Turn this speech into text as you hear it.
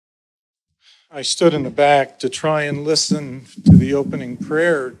I stood in the back to try and listen to the opening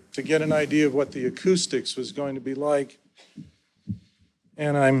prayer to get an idea of what the acoustics was going to be like.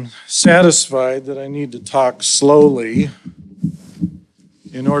 And I'm satisfied that I need to talk slowly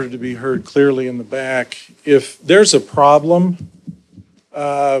in order to be heard clearly in the back. If there's a problem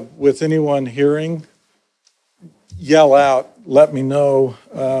with anyone hearing, yell out, let me know.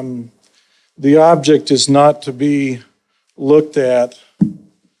 The object is not to be looked at. In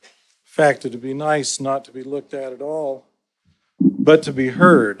fact, it'd be nice not to be looked at all, but to be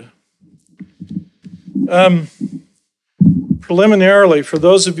heard. Preliminarily, for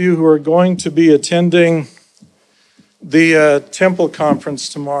those of you who are going to be attending the temple conference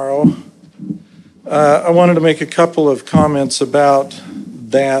tomorrow, I wanted to make a couple of comments about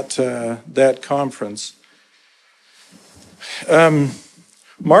that conference.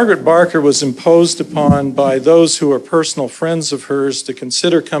 Margaret Barker was imposed upon by those who are personal friends of hers to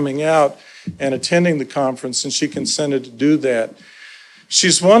consider coming out and attending the conference, and she consented to do that.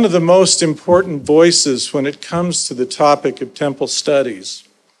 She's one of the most important voices when it comes to the topic of temple studies.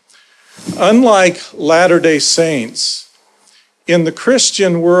 Unlike Latter-day Saints, in the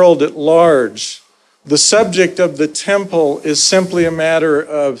Christian world at large, the subject of the temple is simply a matter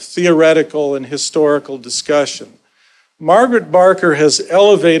of theoretical and historical discussion. Margaret Barker has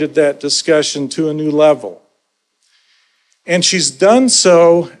elevated that discussion to a new level. And she's done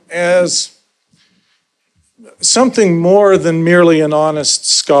so as something more than merely an honest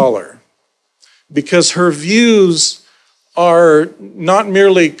scholar, because her views are not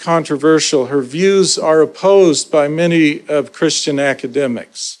merely controversial, her views are opposed by many of Christian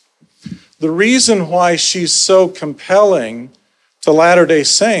academics. The reason why she's so compelling to Latter-day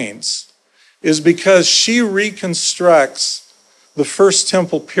Saints is because she reconstructs the First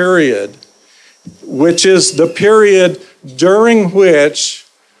Temple period, which is the period during which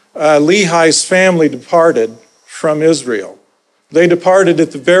Lehi's family departed from Israel. They departed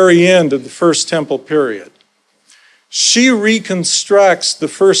at the very end of the First Temple period. She reconstructs the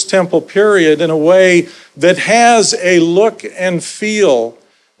First Temple period in a way that has a look and feel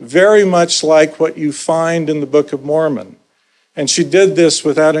very much like what you find in the Book of Mormon. And she did this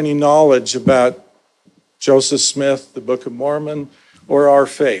without any knowledge about Joseph Smith, the Book of Mormon, or our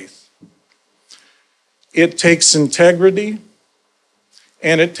faith. It takes integrity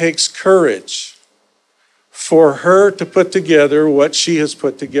and it takes courage for her to put together what she has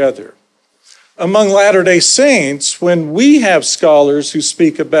put together. Among Latter-day Saints, when we have scholars who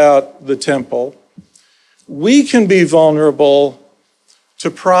speak about the temple, we can be vulnerable to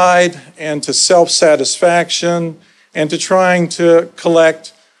pride and to self-satisfaction and to trying to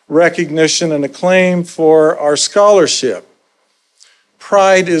collect recognition and acclaim for our scholarship.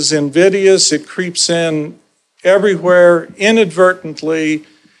 Pride is invidious, it creeps in everywhere inadvertently,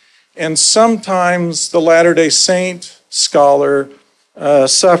 and sometimes the Latter-day Saint scholar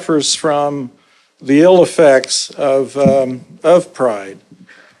suffers from the ill effects of pride.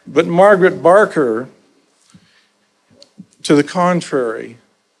 But Margaret Barker, to the contrary,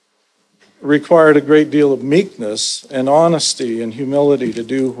 required a great deal of meekness and honesty and humility to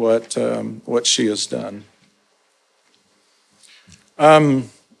do what she has done.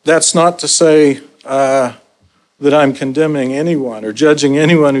 That's not to say that I'm condemning anyone or judging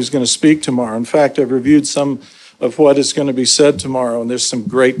anyone who's going to speak tomorrow. In fact, I've reviewed some of what is going to be said tomorrow, and there's some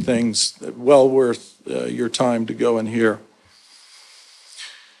great things well worth your time to go and hear.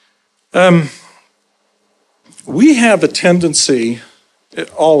 We have a tendency,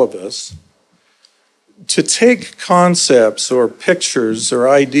 all of us, to take concepts or pictures or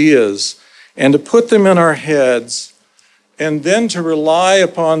ideas and to put them in our heads and then to rely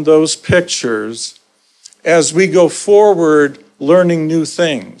upon those pictures as we go forward learning new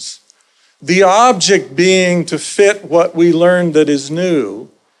things. The object being to fit what we learn that is new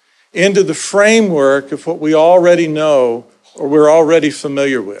into the framework of what we already know or we're already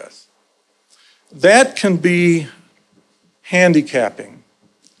familiar with. That can be handicapping.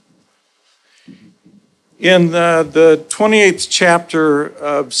 In the 28th chapter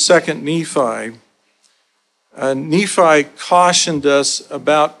of 2nd Nephi, Nephi cautioned us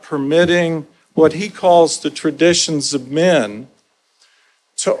about permitting what he calls the traditions of men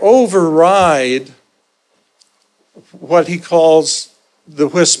to override what he calls the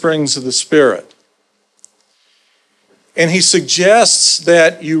whisperings of the Spirit. And he suggests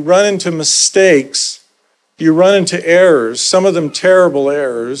that you run into mistakes, you run into errors, some of them terrible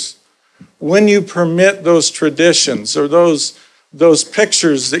errors, when you permit those traditions or those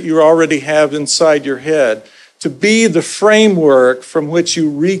pictures that you already have inside your head to be the framework from which you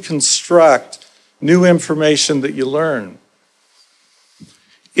reconstruct new information that you learn.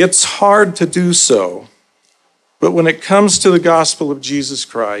 It's hard to do so, but when it comes to the gospel of Jesus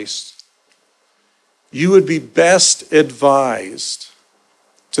Christ, you would be best advised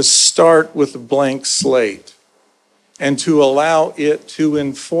to start with a blank slate and to allow it to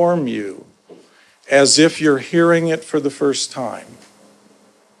inform you as if you're hearing it for the first time.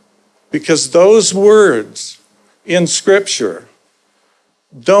 Because those words in Scripture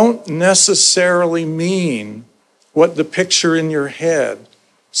don't necessarily mean what the picture in your head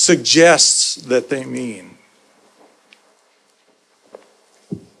suggests that they mean.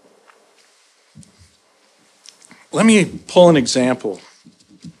 Let me pull an example.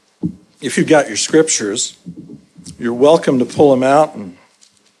 If you've got your scriptures, you're welcome to pull them out and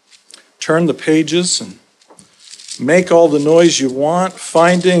turn the pages and make all the noise you want,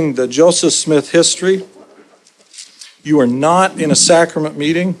 finding the Joseph Smith history. You are not in a sacrament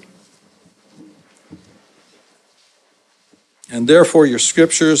meeting, and therefore your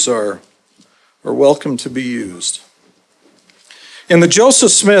scriptures are welcome to be used. In the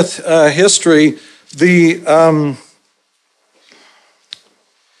Joseph Smith history,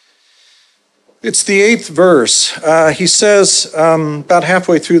 it's the 8th verse. He says, about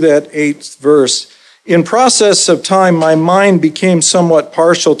halfway through that 8th verse, in process of time, my mind became somewhat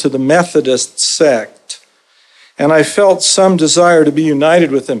partial to the Methodist sect, and I felt some desire to be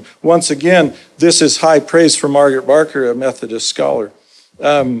united with them. Once again, this is high praise for Margaret Barker, a Methodist scholar.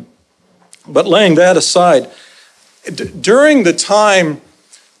 But laying that aside, during the time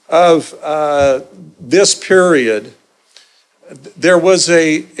of this period, there was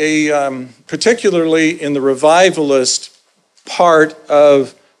particularly in the revivalist part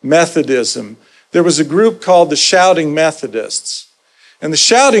of Methodism, there was a group called the Shouting Methodists. And the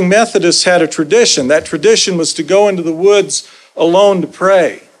Shouting Methodists had a tradition. That tradition was to go into the woods alone to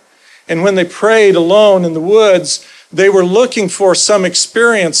pray. And when they prayed alone in the woods, they were looking for some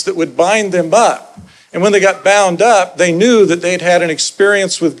experience that would bind them up. And when they got bound up, they knew that they'd had an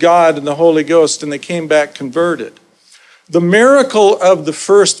experience with God and the Holy Ghost, and they came back converted. The miracle of the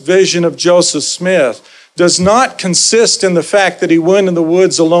first vision of Joseph Smith does not consist in the fact that he went in the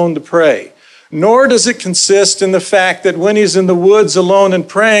woods alone to pray, nor does it consist in the fact that when he's in the woods alone and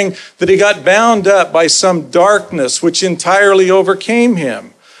praying, that he got bound up by some darkness which entirely overcame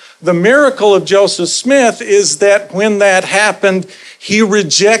him. The miracle of Joseph Smith is that when that happened, he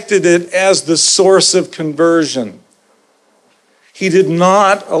rejected it as the source of conversion. He did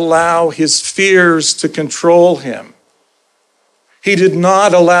not allow his fears to control him. He did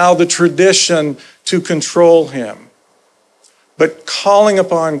not allow the tradition to control him. But calling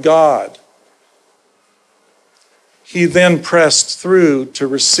upon God, he then pressed through to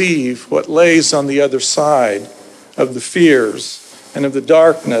receive what lays on the other side of the fears and of the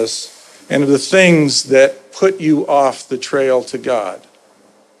darkness and of the things that put you off the trail to God.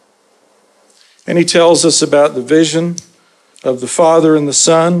 And he tells us about the vision of the Father and the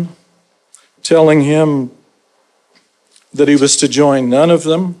Son, telling him that he was to join none of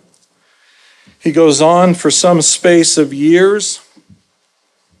them. He goes on for some space of years,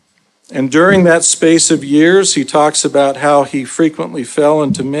 and during that space of years, he talks about how he frequently fell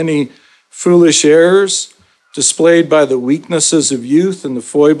into many foolish errors displayed by the weaknesses of youth and the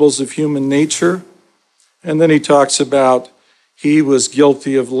foibles of human nature. And then he talks about he was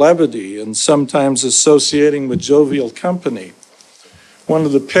guilty of levity and sometimes associating with jovial company. One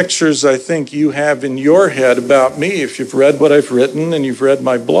of the pictures I think you have in your head about me, if you've read what I've written and you've read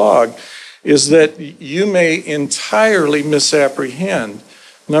my blog, is that you may entirely misapprehend,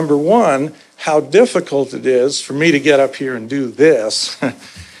 number one, how difficult it is for me to get up here and do this,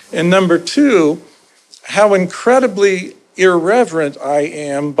 and number two, how incredibly irreverent I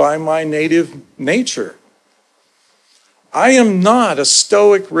am by my native nature. I am not a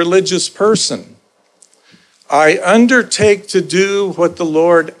stoic religious person. I undertake to do what the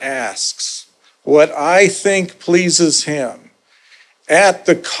Lord asks, what I think pleases him, at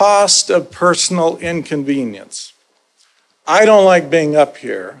the cost of personal inconvenience. I don't like being up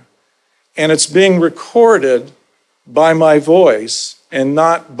here, and it's being recorded by my voice and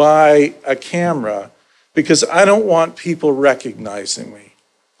not by a camera, because I don't want people recognizing me.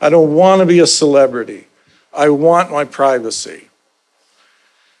 I don't want to be a celebrity. I want my privacy.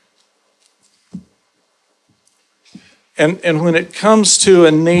 And when it comes to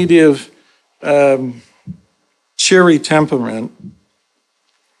a native cheery temperament,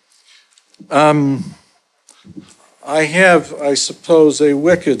 I have, I suppose, a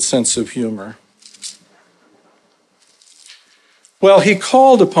wicked sense of humor. Well, he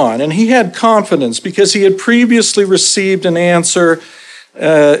called upon, and he had confidence because he had previously received an answer.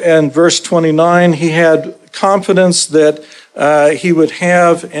 And verse 29, he had confidence that he would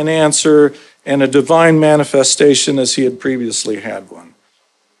have an answer and a divine manifestation as he had previously had one.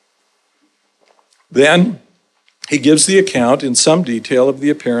 Then he gives the account in some detail of the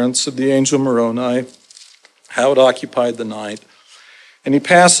appearance of the angel Moroni, how it occupied the night, and he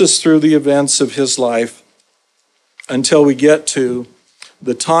passes through the events of his life until we get to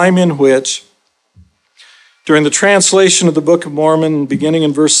the time in which, during the translation of the Book of Mormon, beginning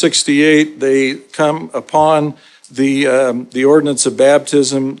in verse 68, they come upon the ordinance of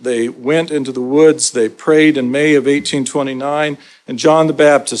baptism. They went into the woods, they prayed in May of 1829, and John the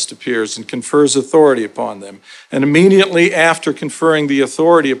Baptist appears and confers authority upon them. And immediately after conferring the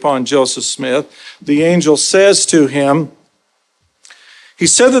authority upon Joseph Smith, the angel says to him, he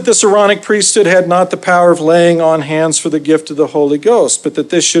said that this Aaronic priesthood had not the power of laying on hands for the gift of the Holy Ghost, but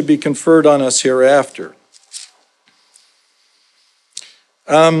that this should be conferred on us hereafter.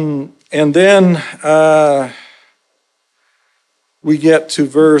 And then we get to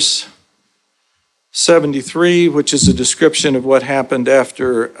verse 73, which is a description of what happened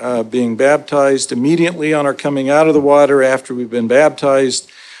after being baptized. Immediately on our coming out of the water after we've been baptized,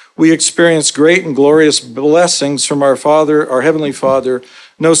 we experienced great and glorious blessings from our Father, our Heavenly Father.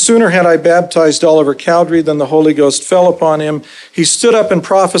 No sooner had I baptized Oliver Cowdery than the Holy Ghost fell upon him. He stood up and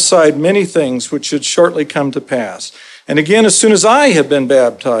prophesied many things which should shortly come to pass. And again, as soon as I had been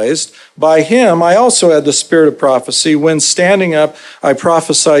baptized, by him I also had the spirit of prophecy. When standing up, I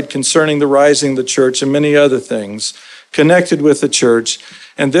prophesied concerning the rising of the church and many other things connected with the church.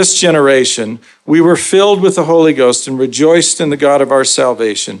 And this generation, we were filled with the Holy Ghost and rejoiced in the God of our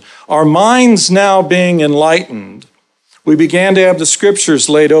salvation. Our minds now being enlightened, we began to have the scriptures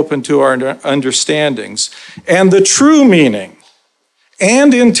laid open to our understandings, and the true meaning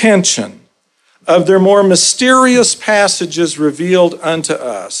and intention of their more mysterious passages revealed unto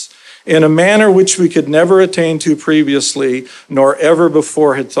us in a manner which we could never attain to previously, nor ever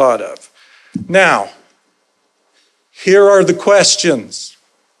before had thought of. Now, here are the questions.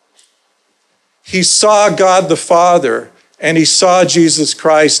 He saw God the Father, and he saw Jesus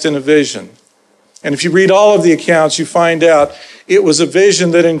Christ in a vision. And if you read all of the accounts, you find out it was a vision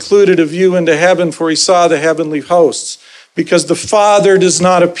that included a view into heaven, for he saw the heavenly hosts. Because the Father does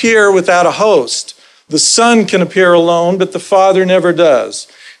not appear without a host. The Son can appear alone, but the Father never does.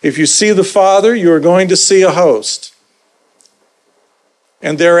 If you see the Father, you are going to see a host.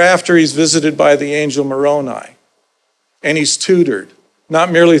 And thereafter, he's visited by the angel Moroni. And he's tutored,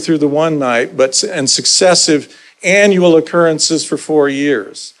 not merely through the one night, but in successive annual occurrences for 4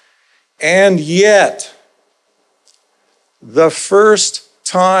 years. And yet, the first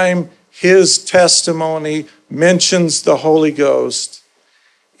time his testimony mentions the Holy Ghost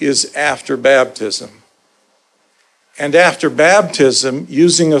is after baptism. And after baptism,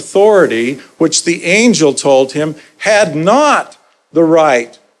 using authority, which the angel told him had not the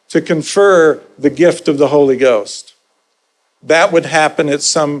right to confer the gift of the Holy Ghost. That would happen at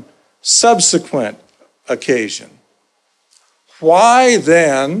some subsequent occasion. Why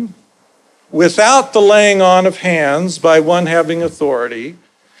then, without the laying on of hands by one having authority,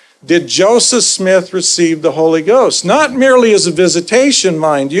 did Joseph Smith receive the Holy Ghost? Not merely as a visitation,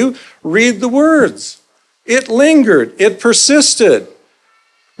 mind you. Read the words. It lingered. It persisted.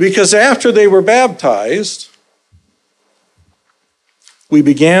 Because after they were baptized, we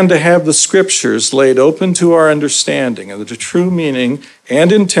began to have the scriptures laid open to our understanding of the true meaning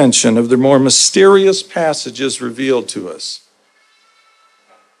and intention of the more mysterious passages revealed to us.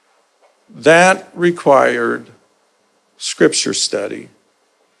 That required scripture study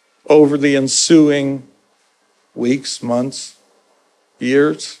over the ensuing weeks, months,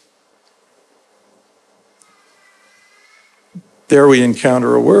 years. There we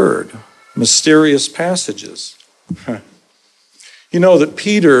encounter a word, mysterious passages. You know that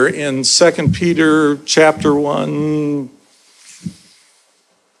Peter in 2 Peter chapter 1,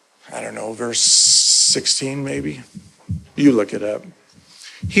 I don't know, verse 16 maybe? You look it up.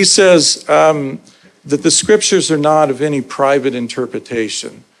 He says that the scriptures are not of any private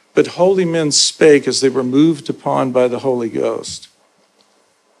interpretation, but holy men spake as they were moved upon by the Holy Ghost.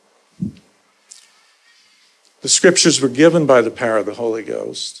 The scriptures were given by the power of the Holy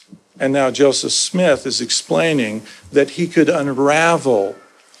Ghost. And now Joseph Smith is explaining that he could unravel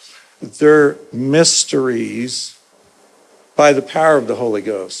their mysteries by the power of the Holy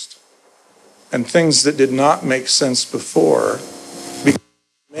Ghost. And things that did not make sense before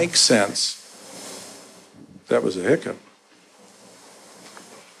make sense. That was a hiccup.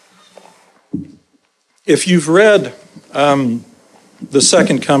 If you've read The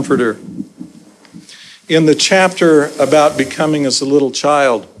Second Comforter, in the chapter about becoming as a little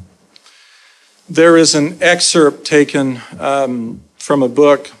child, There is an excerpt taken from a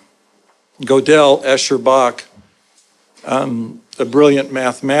book, Gödel, Escher, Bach, a brilliant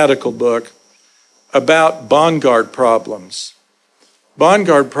mathematical book, about Bongard problems.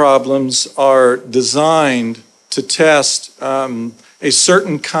 Bongard problems are designed to test a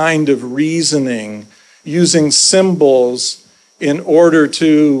certain kind of reasoning using symbols in order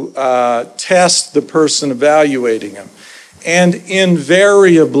to test the person evaluating them. And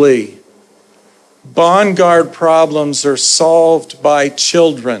invariably, Bongard problems are solved by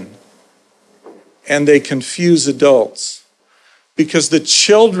children, and they confuse adults because the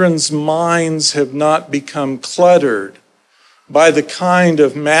children's minds have not become cluttered by the kind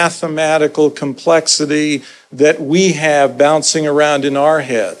of mathematical complexity that we have bouncing around in our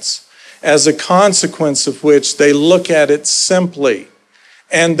heads, as a consequence of which they look at it simply,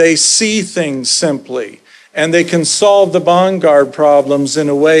 and they see things simply, and they can solve the Bongard problems in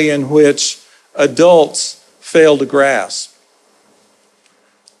a way in which adults fail to grasp.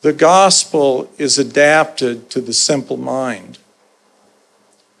 The gospel is adapted to the simple mind.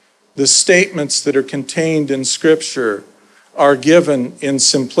 The statements that are contained in Scripture are given in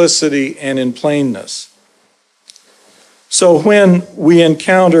simplicity and in plainness. So when we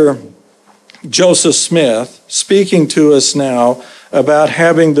encounter Joseph Smith speaking to us now about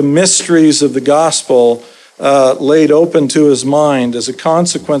having the mysteries of the gospel laid open to his mind as a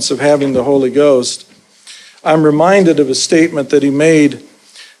consequence of having the Holy Ghost, I'm reminded of a statement that he made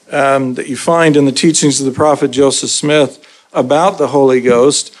that you find in the teachings of the prophet Joseph Smith about the Holy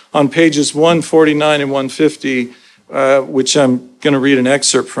Ghost on pages 149 and 150, which I'm going to read an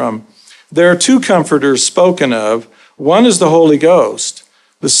excerpt from. There are two comforters spoken of. One is the Holy Ghost,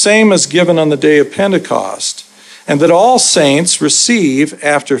 the same as given on the day of Pentecost, and that all saints receive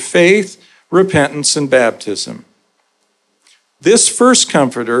after faith, repentance, and baptism. This first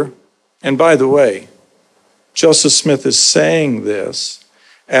comforter, and by the way, Joseph Smith is saying this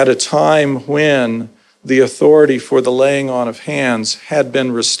at a time when the authority for the laying on of hands had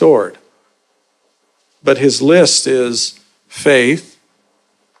been restored. But his list is faith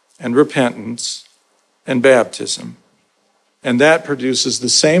and repentance and baptism. And that produces the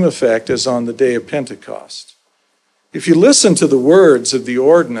same effect as on the day of Pentecost. If you listen to the words of the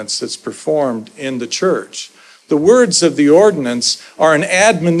ordinance that's performed in the church, the words of the ordinance are an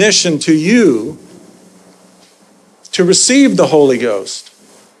admonition to you to receive the Holy Ghost.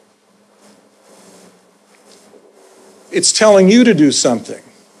 It's telling you to do something.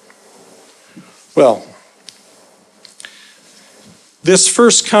 Well, this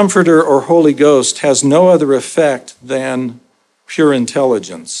first comforter or Holy Ghost has no other effect than pure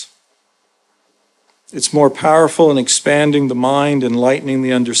intelligence. It's more powerful in expanding the mind, enlightening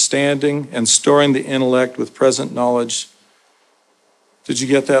the understanding, and storing the intellect with present knowledge. Did you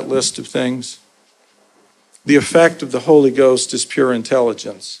get that list of things? The effect of the Holy Ghost is pure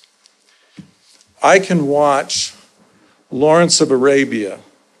intelligence. I can watch Lawrence of Arabia,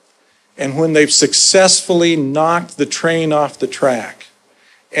 and when they've successfully knocked the train off the track,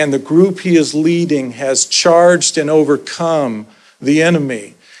 and the group he is leading has charged and overcome the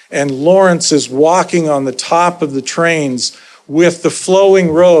enemy, and Lawrence is walking on the top of the trains with the flowing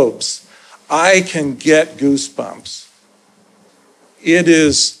robes, I can get goosebumps. It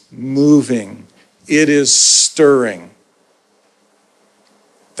is moving. It is stirring.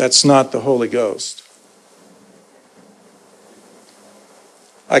 That's not the Holy Ghost.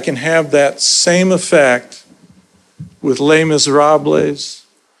 I can have that same effect with Les Miserables.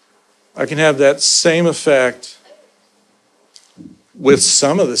 I can have that same effect with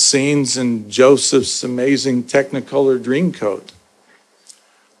some of the scenes in Joseph's amazing Technicolor Dreamcoat.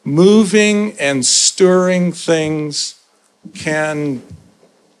 Moving and stirring things can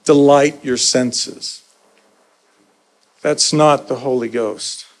delight your senses. That's not the Holy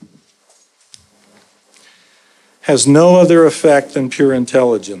Ghost. Has no other effect than pure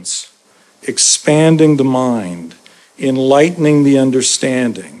intelligence, expanding the mind, enlightening the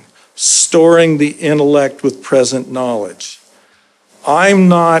understanding, storing the intellect with present knowledge. I'm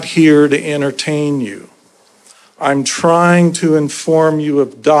not here to entertain you. I'm trying to inform you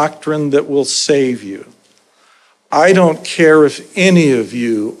of doctrine that will save you. I don't care if any of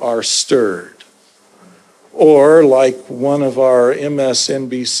you are stirred. Or, like one of our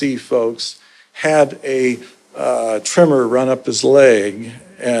MSNBC folks had a trimmer run up his leg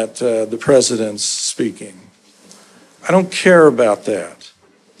at the president's speaking. I don't care about that.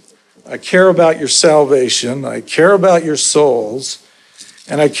 I care about your salvation. I care about your souls.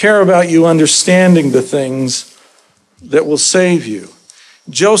 And I care about you understanding the things that will save you.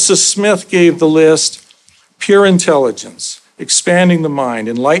 Joseph Smith gave the list: pure intelligence, expanding the mind,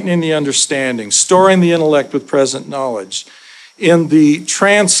 enlightening the understanding, storing the intellect with present knowledge. In the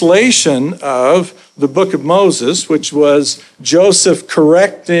translation of the book of Moses, which was Joseph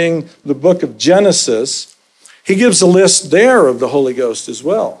correcting the book of Genesis, he gives a list there of the Holy Ghost as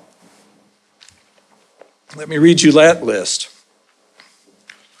well. Let me read you that list.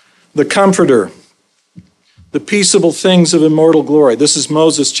 The Comforter, the peaceable things of immortal glory. This is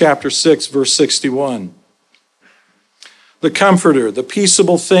Moses chapter 6, verse 61. The Comforter, the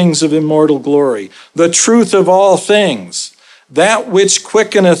peaceable things of immortal glory, the truth of all things, that which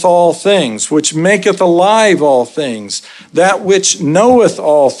quickeneth all things, which maketh alive all things, that which knoweth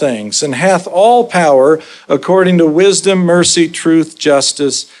all things, and hath all power according to wisdom, mercy, truth,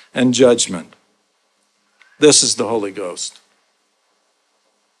 justice, and judgment. This is the Holy Ghost.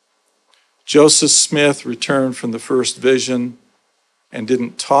 Joseph Smith returned from the first vision and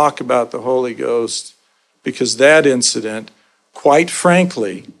didn't talk about the Holy Ghost because that incident, quite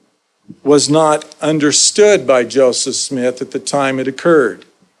frankly, was not understood by Joseph Smith at the time it occurred.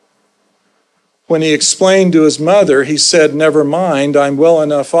 When he explained to his mother, he said, "Never mind, I'm well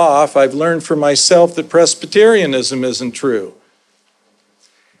enough off. I've learned for myself that Presbyterianism isn't true."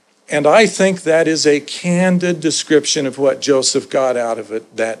 And I think that is a candid description of what Joseph got out of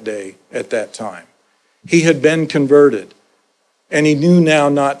it that day, at that time. He had been converted, and he knew now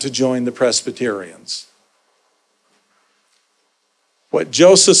not to join the Presbyterians. What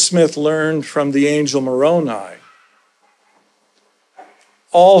Joseph Smith learned from the angel Moroni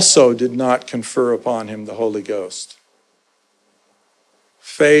also did not confer upon him the Holy Ghost.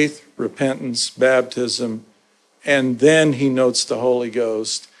 Faith, repentance, baptism, and then he notes the Holy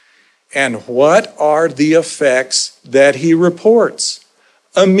Ghost. And what are the effects that he reports?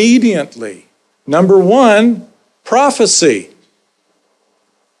 Immediately. Number one, prophecy.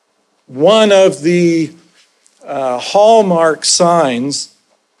 One of the hallmark signs,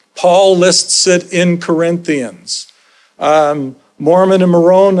 Paul lists it in Corinthians. Mormon and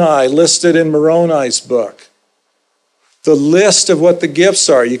Moroni listed in Moroni's book. The list of what the gifts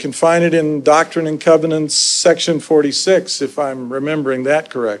are, you can find it in Doctrine and Covenants, section 46, if I'm remembering that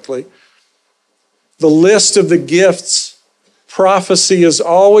correctly. The list of the gifts, prophecy is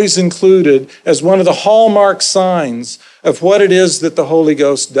always included as one of the hallmark signs of what it is that the Holy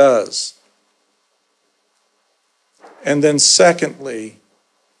Ghost does. And then secondly,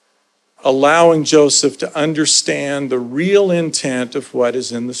 allowing Joseph to understand the real intent of what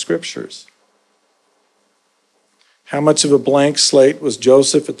is in the Scriptures. How much of a blank slate was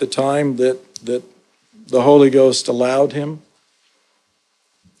Joseph at the time that the Holy Ghost allowed him?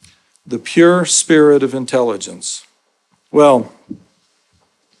 The pure spirit of intelligence. Well,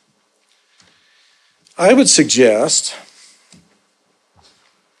 I would suggest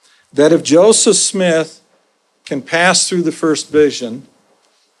that if Joseph Smith can pass through the first vision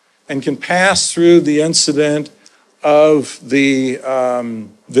and can pass through the incident of the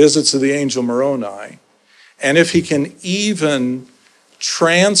visits of the angel Moroni, and if he can even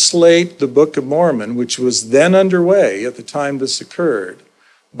translate the Book of Mormon, which was then underway at the time this occurred,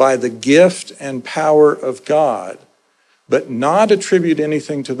 by the gift and power of God, but not attribute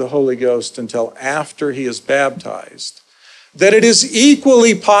anything to the Holy Ghost until after he is baptized, that it is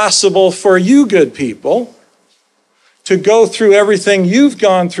equally possible for you good people to go through everything you've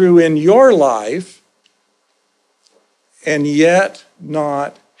gone through in your life and yet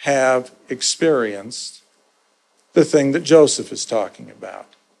not have experienced the thing that Joseph is talking about,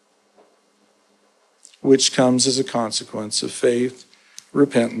 which comes as a consequence of faith,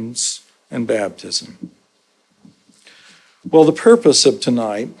 repentance, and baptism. Well, the purpose of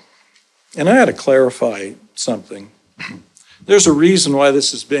tonight, and I had to clarify something. There's a reason why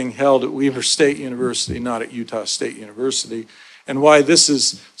this is being held at Weber State University, not at Utah State University, and why this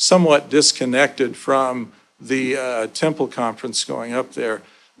is somewhat disconnected from the Temple Conference going up there.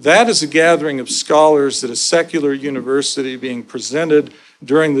 That is a gathering of scholars at a secular university being presented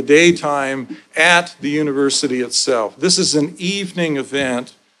during the daytime at the university itself. This is an evening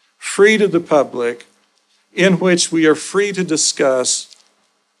event, free to the public, in which we are free to discuss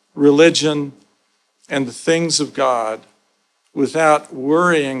religion and the things of God without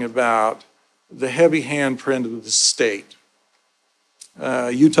worrying about the heavy handprint of the state.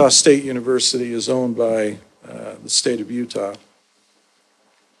 Utah State University is owned by the state of Utah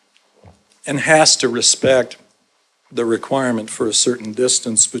and has to respect the requirement for a certain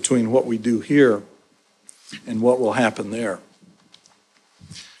distance between what we do here and what will happen there.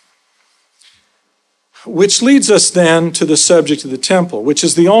 Which leads us then to the subject of the temple, which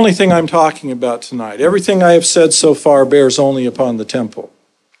is the only thing I'm talking about tonight. Everything I have said so far bears only upon the temple.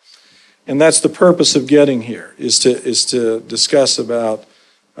 And that's the purpose of getting here, is to discuss about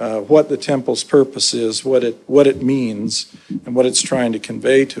what the temple's purpose is, what it means, and what it's trying to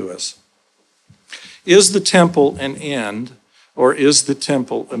convey to us. Is the temple an end, or is the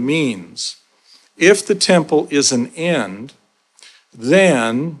temple a means? If the temple is an end,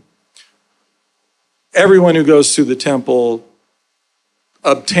 then everyone who goes through the temple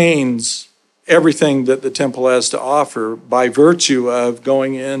obtains everything that the temple has to offer by virtue of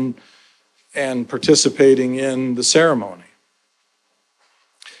going in and participating in the ceremony.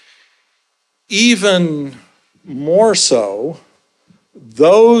 Even more so,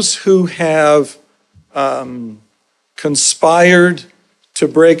 those who have conspired to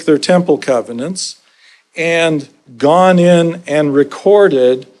break their temple covenants and gone in and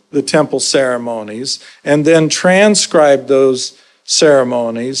recorded the temple ceremonies and then transcribed those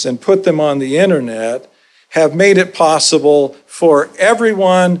ceremonies and put them on the internet have made it possible for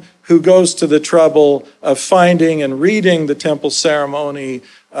everyone who goes to the trouble of finding and reading the temple ceremony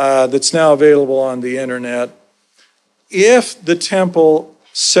that's now available on the internet. If the temple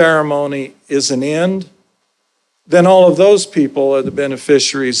ceremony is an end, then all of those people are the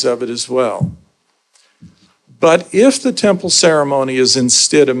beneficiaries of it as well. But if the temple ceremony is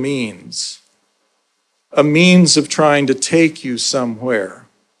instead a means of trying to take you somewhere,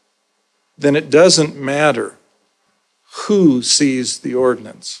 then it doesn't matter who sees the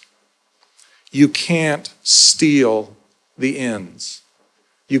ordinance. You can't steal the ends.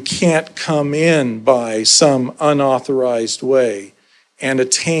 You can't come in by some unauthorized way and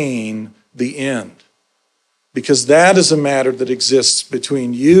attain the end, because that is a matter that exists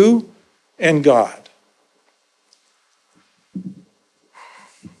between you and God.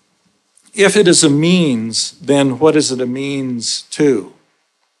 If it is a means, then what is it a means to?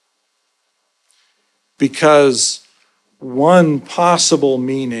 Because one possible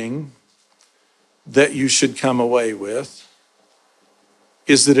meaning that you should come away with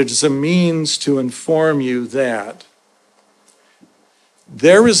is that it is a means to inform you that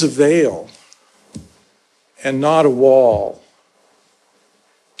there is a veil and not a wall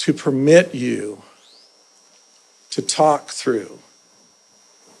to permit you to talk through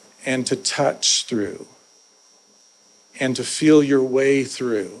and to touch through and to feel your way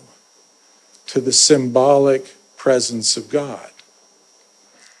through to the symbolic presence of God.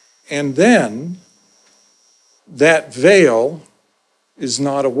 And then that veil is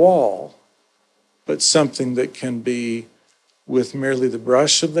not a wall, but something that can be, with merely the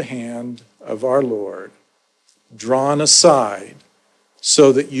brush of the hand of our Lord, drawn aside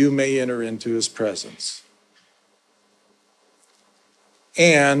so that you may enter into his presence.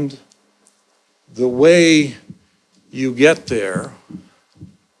 And the way you get there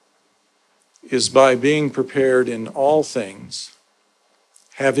is by being prepared in all things,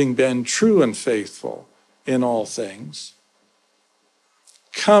 having been true and faithful in all things,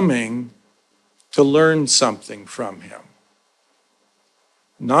 coming to learn something from him,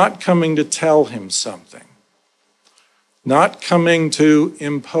 not coming to tell him something, not coming to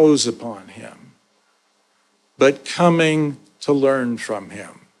impose upon him, but coming to learn from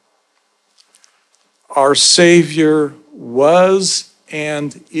him. Our Savior was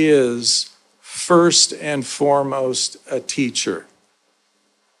and is first and foremost a teacher.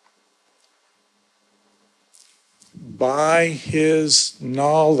 By his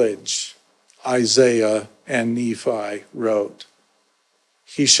knowledge, Isaiah and Nephi wrote,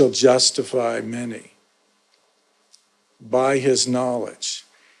 he shall justify many. By his knowledge.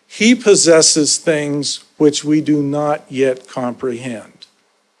 He possesses things which we do not yet comprehend.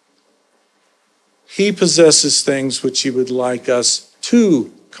 He possesses things which he would like us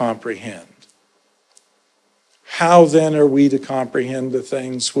to comprehend. How then are we to comprehend the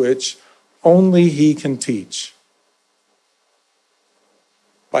things which only he can teach?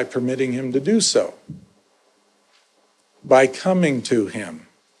 By permitting him to do so. By coming to him.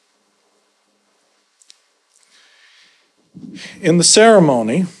 In the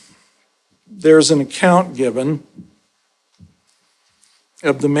ceremony, there's an account given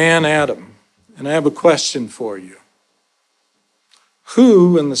of the man Adam. And I have a question for you.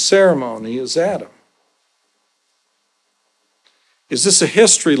 Who in the ceremony is Adam? Is this a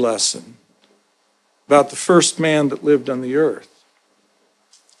history lesson about the first man that lived on the earth?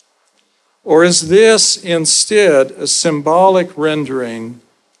 Or is this instead a symbolic rendering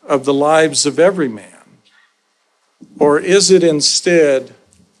of the lives of every man? Or is it instead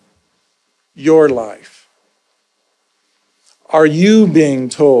your life? Are you being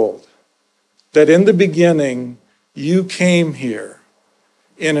told that in the beginning you came here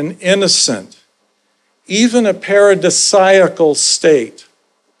in an innocent, even a paradisiacal state,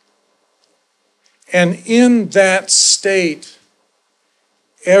 And in that state,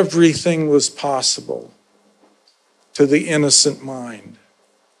 everything was possible to the innocent mind.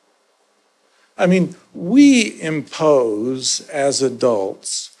 I mean, we impose as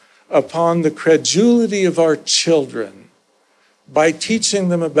adults upon the credulity of our children by teaching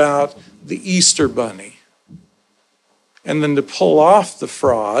them about the Easter bunny. And then to pull off the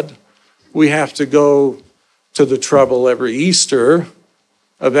fraud, we have to go to the trouble every Easter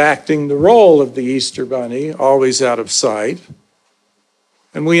of acting the role of the Easter bunny, always out of sight.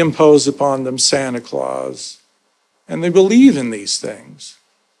 And we impose upon them Santa Claus. And they believe in these things.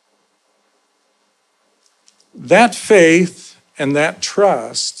 That faith and that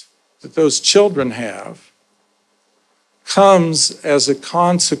trust that those children have comes as a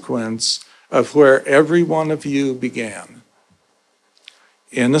consequence of where every one of you began,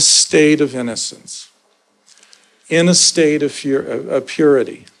 in a state of innocence, in a state of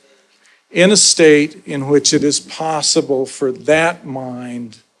purity, in a state in which it is possible for that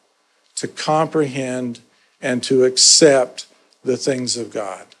mind to comprehend and to accept the things of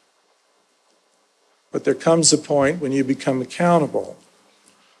God. But there comes a point when you become accountable.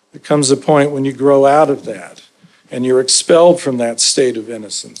 There comes a point when you grow out of that and you're expelled from that state of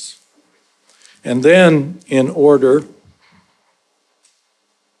innocence. And then, in order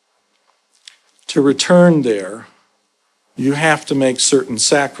to return there, you have to make certain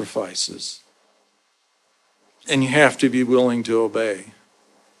sacrifices. And you have to be willing to obey.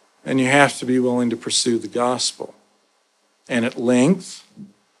 And you have to be willing to pursue the gospel. And at length,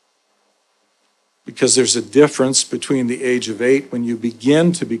 because there's a difference between the age of 8 when you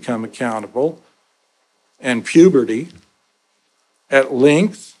begin to become accountable and puberty, at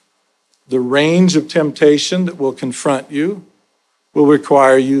length, the range of temptation that will confront you will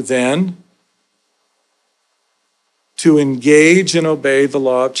require you then to engage and obey the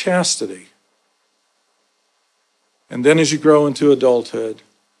law of chastity. And then as you grow into adulthood,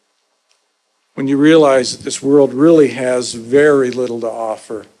 when you realize that this world really has very little to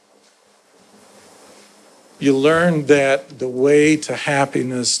offer, you learn that the way to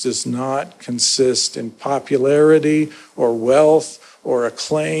happiness does not consist in popularity or wealth or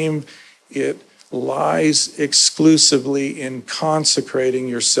acclaim. It lies exclusively in consecrating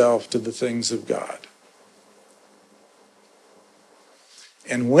yourself to the things of God.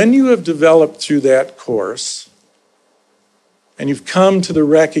 And when you have developed through that course, and you've come to the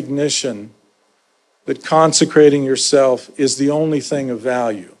recognition that consecrating yourself is the only thing of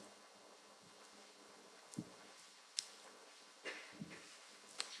value,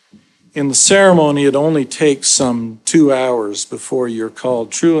 in the ceremony, it only takes some 2 hours before you're called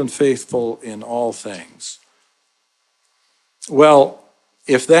true and faithful in all things. Well,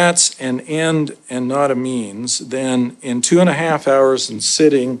 if that's an end and not a means, then in 2.5 hours and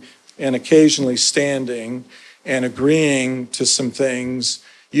sitting and occasionally standing and agreeing to some things,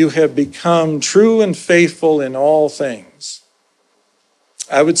 you have become true and faithful in all things.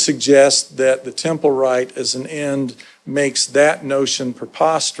 I would suggest that the temple rite as an end makes that notion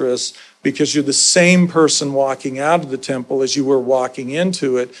preposterous, because you're the same person walking out of the temple as you were walking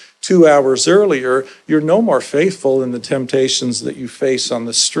into it 2 hours earlier. You're no more faithful in the temptations that you face on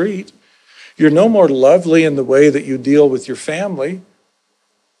the street. You're no more lovely in the way that you deal with your family.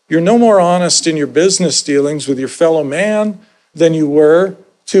 You're no more honest in your business dealings with your fellow man than you were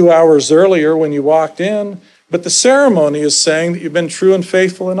 2 hours earlier when you walked in. But the ceremony is saying that you've been true and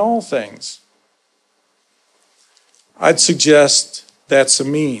faithful in all things. I'd suggest that's a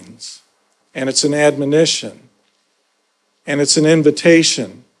means, and it's an admonition, and it's an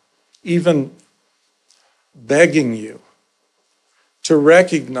invitation, even begging you to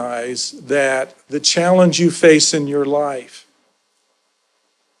recognize that the challenge you face in your life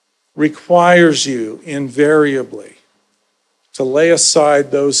requires you invariably to lay aside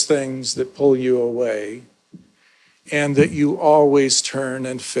those things that pull you away, and that you always turn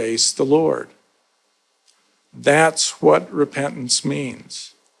and face the Lord. That's what repentance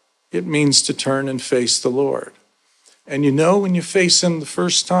means. It means to turn and face the Lord. And you know, when you face him the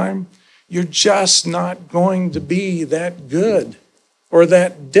first time, you're just not going to be that good or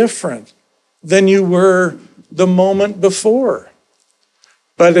that different than you were the moment before.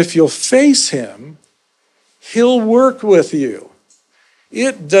 But if you'll face him, he'll work with you.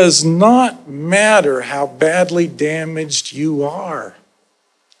 It does not matter how badly damaged you are.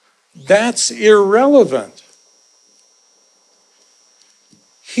 That's irrelevant.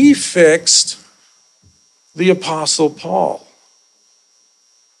 He fixed the Apostle Paul.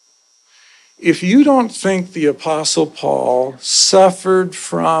 If you don't think the Apostle Paul suffered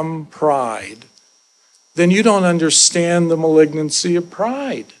from pride, then you don't understand the malignancy of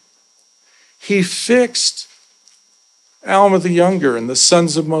pride. He fixed Alma the Younger and the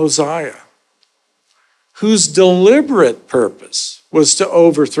sons of Mosiah, whose deliberate purpose was to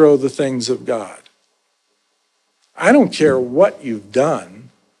overthrow the things of God. I don't care what you've done.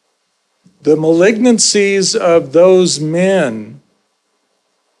 The malignancies of those men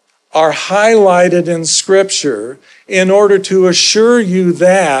are highlighted in Scripture in order to assure you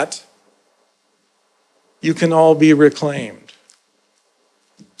that you can all be reclaimed.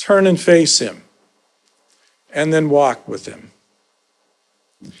 Turn and face him, and then walk with him.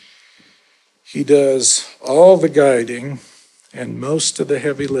 He does all the guiding and most of the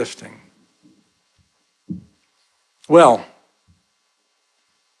heavy lifting. Well,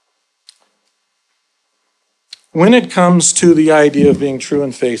 when it comes to the idea of being true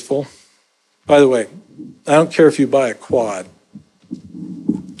and faithful, by the way, I don't care if you buy a quad.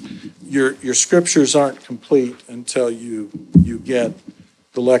 Your scriptures aren't complete until you get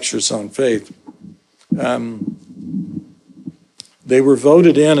the lectures on faith. They were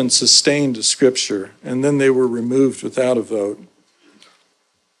voted in and sustained as scripture, and then they were removed without a vote.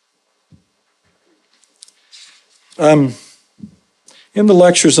 In the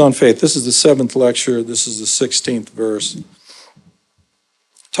lectures on faith, this is the 7th lecture, this is the 16th verse,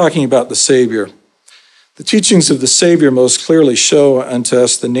 talking about the Savior. The teachings of the Savior most clearly show unto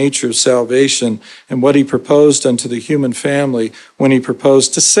us the nature of salvation and what he proposed unto the human family when he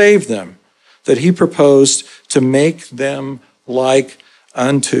proposed to save them, that he proposed to make them like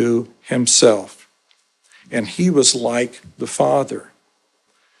unto himself. And he was like the Father,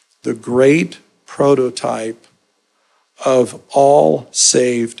 the great prototype of all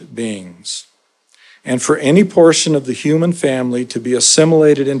saved beings. And for any portion of the human family to be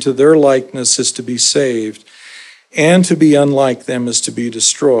assimilated into their likeness is to be saved, and to be unlike them is to be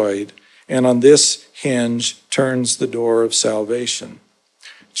destroyed. And on this hinge turns the door of salvation.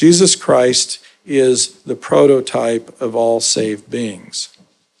 Jesus Christ is the prototype of all saved beings.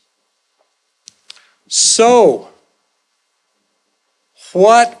 So,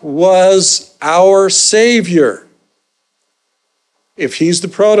 what was our Savior? If he's the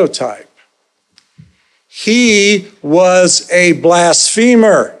prototype, he was a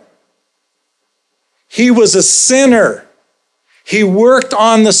blasphemer. He was a sinner. He worked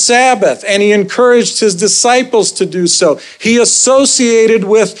on the Sabbath, and he encouraged his disciples to do so. He associated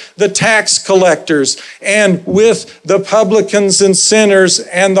with the tax collectors and with the publicans and sinners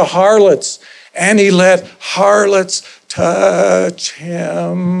and the harlots, and he let harlots touch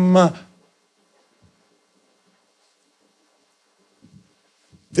him.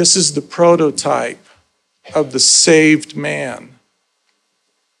 This is the prototype of the saved man.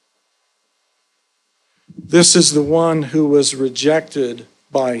 This is the one who was rejected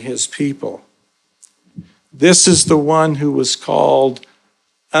by his people. This is the one who was called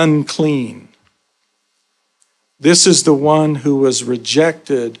unclean. This is the one who was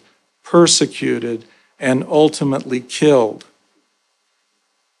rejected, persecuted, and ultimately killed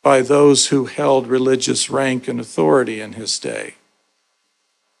by those who held religious rank and authority in his day.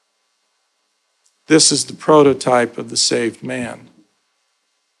 This is the prototype of the saved man.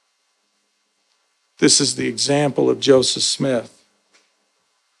 This is the example of Joseph Smith.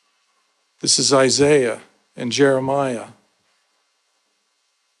 This is Isaiah and Jeremiah.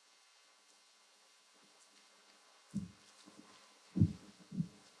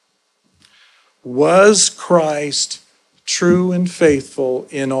 Was Christ true and faithful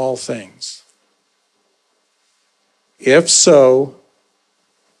in all things? If so,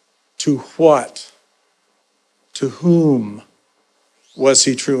 to what? To whom was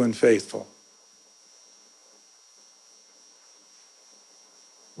he true and faithful?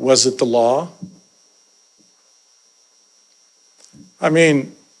 Was it the law? I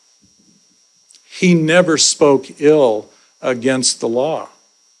mean, he never spoke ill against the law.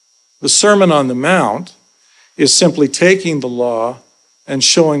 The Sermon on the Mount is simply taking the law and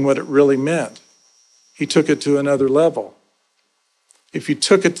showing what it really meant. He took it to another level. If you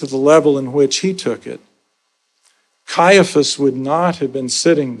took it to the level in which he took it, Caiaphas would not have been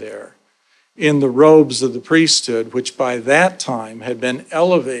sitting there in the robes of the priesthood, which by that time had been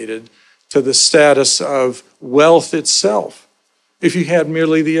elevated to the status of wealth itself. If you had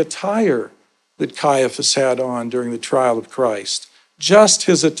merely the attire that Caiaphas had on during the trial of Christ, just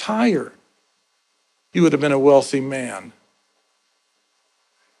his attire, he would have been a wealthy man.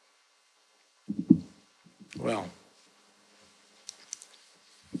 Well,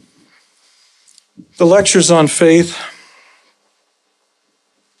 the lectures on faith.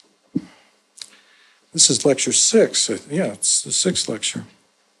 This is lecture 6. Yeah, it's the 6th lecture.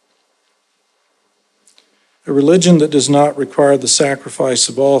 A religion that does not require the sacrifice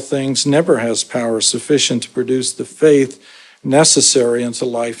of all things never has power sufficient to produce the faith necessary unto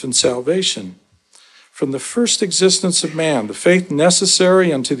life and salvation. From the first existence of man, the faith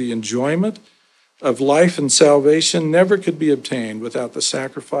necessary unto the enjoyment of life and salvation never could be obtained without the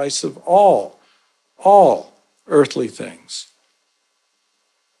sacrifice of all earthly things.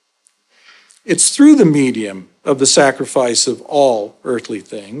 It's through the medium of the sacrifice of all earthly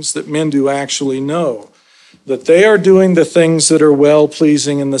things that men do actually know that they are doing the things that are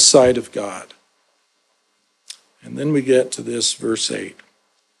well-pleasing in the sight of God. And then we get to this, verse 8.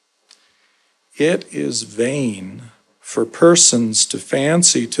 It is vain for persons to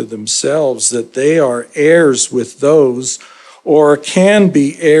fancy to themselves that they are heirs with those, or can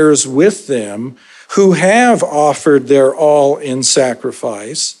be heirs with them, who have offered their all in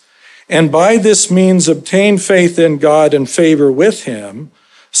sacrifice, and by this means obtain faith in God and favor with him,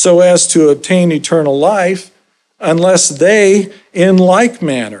 so as to obtain eternal life, unless they in like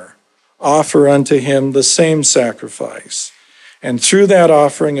manner offer unto him the same sacrifice, and through that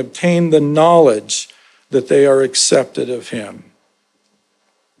offering obtain the knowledge that they are accepted of him.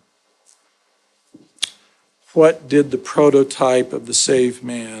 What did the prototype of the saved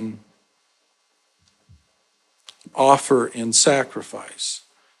man offer in sacrifice?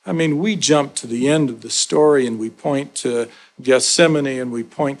 I mean, we jump to the end of the story and we point to Gethsemane and we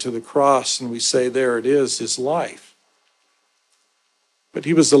point to the cross and we say, there it is, his life. But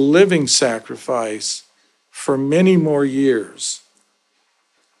he was a living sacrifice for many more years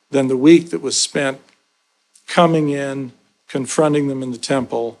than the week that was spent coming in, confronting them in the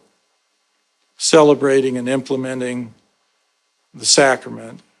temple, celebrating and implementing the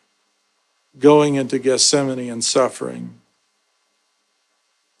sacrament, going into Gethsemane and suffering,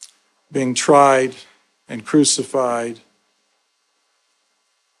 being tried and crucified,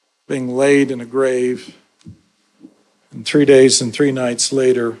 being laid in a grave, and 3 days and 3 nights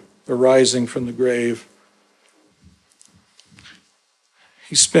later, arising from the grave.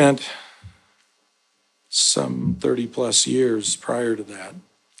 He spent some 30 plus years prior to that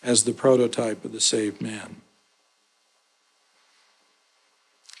as the prototype of the saved man.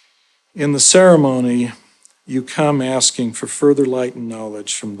 In the ceremony, you come asking for further light and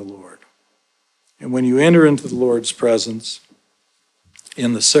knowledge from the Lord. And when you enter into the Lord's presence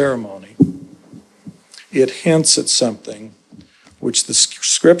in the ceremony, it hints at something which the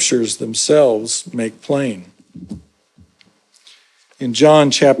scriptures themselves make plain. In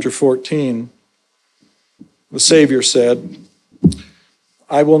John chapter 14, the Savior said,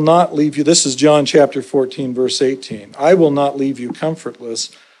 I will not leave you, this is John chapter 14, verse 18, I will not leave you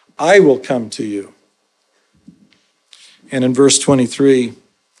comfortless, I will come to you. And in verse 23,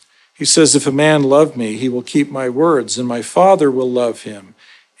 he says, if a man love me, he will keep my words, and my Father will love him,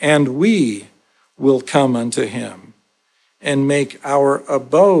 and we will come unto him and make our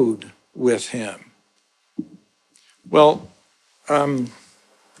abode with him. Well,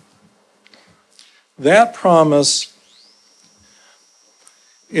 that promise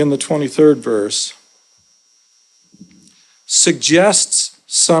in the 23rd verse suggests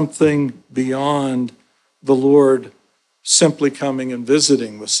something beyond the Lord simply coming and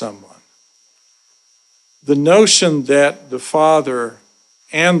visiting with someone. The notion that the Father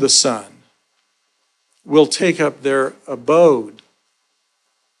and the Son will take up their abode.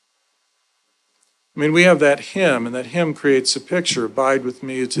 I mean, we have that hymn, and that hymn creates a picture, abide with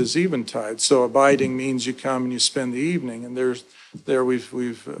me, it is eventide. So abiding means you come and you spend the evening, and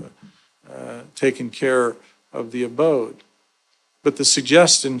we've taken care of the abode. But the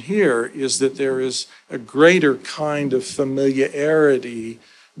suggestion here is that there is a greater kind of familiarity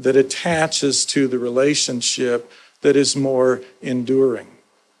that attaches to the relationship that is more enduring.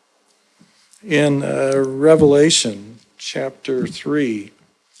 In Revelation chapter 3,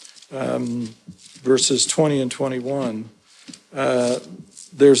 verses 20 and 21,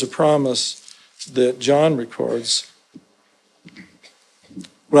 there's a promise that John records.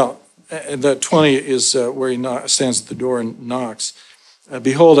 Well, the 20 is where he stands at the door and knocks.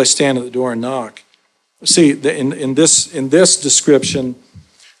 Behold, I stand at the door and knock. See, in this description,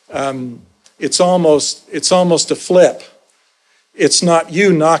 it's almost a flip. It's not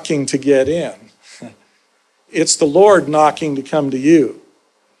you knocking to get in. It's the Lord knocking to come to you.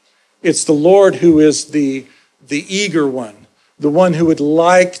 It's the Lord who is the eager one, the one who would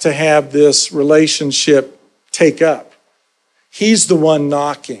like to have this relationship take up. He's the one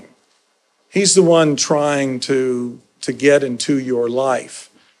knocking. He's the one trying to get into your life.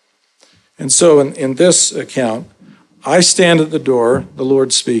 And so in this account, I stand at the door, the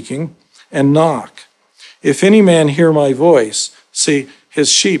Lord speaking, and knock. If any man hear my voice, see,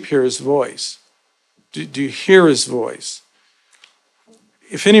 his sheep hear his voice. Do you hear his voice?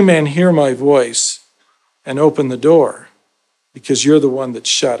 If any man hear my voice and open the door, because you're the one that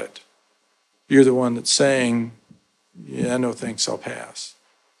shut it. You're the one that's saying, yeah, no thanks, I'll pass.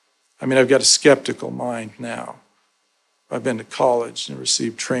 I mean, I've got a skeptical mind now. I've been to college and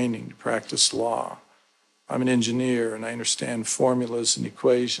received training to practice law. I'm an engineer and I understand formulas and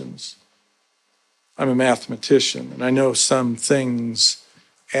equations. I'm a mathematician and I know some things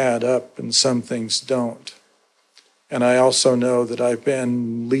add up and some things don't. And I also know that I've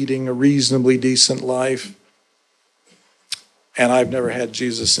been leading a reasonably decent life and I've never had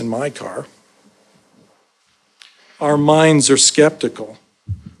Jesus in my car. Our minds are skeptical.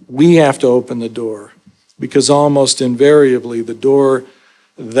 We have to open the door because almost invariably the door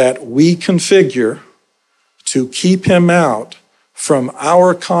that we configure to keep him out from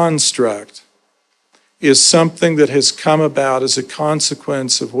our construct is something that has come about as a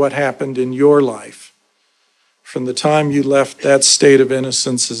consequence of what happened in your life. From the time you left that state of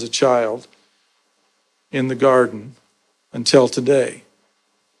innocence as a child in the garden until today.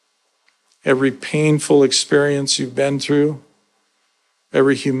 Every painful experience you've been through,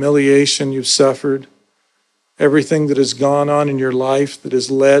 every humiliation you've suffered, everything that has gone on in your life that has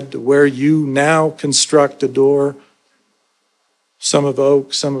led to where you now construct a door, some of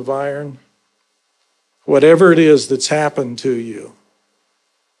oak, some of iron, whatever it is that's happened to you,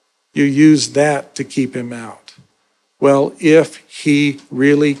 you use that to keep him out. Well, if he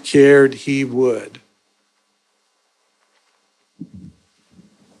really cared, he would.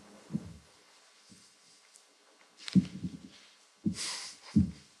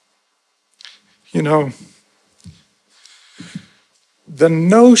 You know, the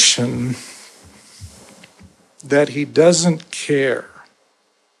notion that he doesn't care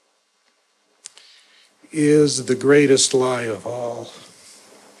is the greatest lie of all.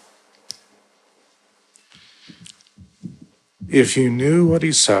 If you knew what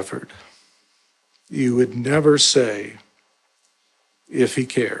he suffered, you would never say if he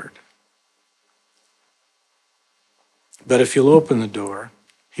cared. But if you'll open the door,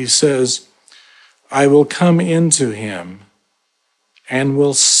 he says, I will come into him and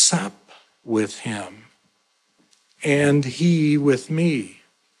will sup with him, and he with me.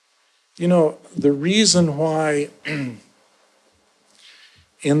 You know, the reason why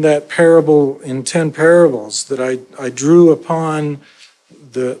in that parable, in 10 parables, that I drew upon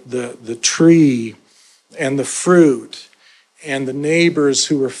the tree and the fruit and the neighbors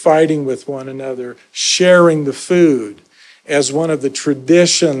who were fighting with one another, sharing the food, as one of the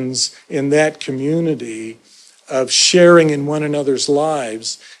traditions in that community of sharing in one another's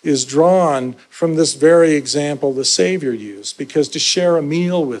lives, is drawn from this very example the Savior used, because to share a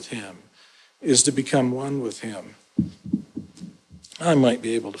meal with him is to become one with him. I might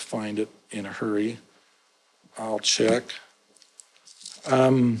be able to find it in a hurry. I'll check.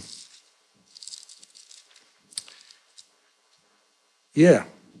 Yeah.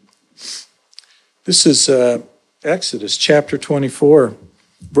 This is Exodus chapter 24,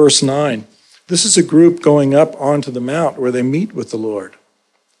 verse 9. This is a group going up onto the mount where they meet with the Lord.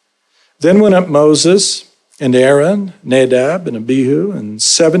 Then went up Moses and Aaron, Nadab and Abihu, and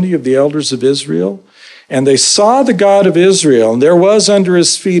 70 of the elders of Israel. And they saw the God of Israel, and there was under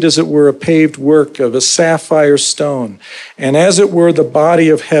his feet, as it were, a paved work of a sapphire stone, and as it were, the body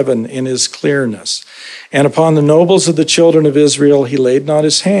of heaven in his clearness. And upon the nobles of the children of Israel he laid not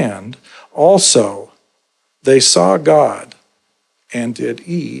his hand. Also they saw God, and did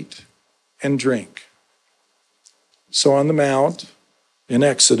eat and drink. So on the mount in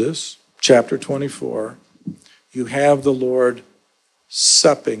Exodus chapter 24, you have the Lord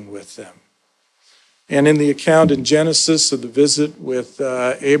supping with them. And in the account in Genesis of the visit with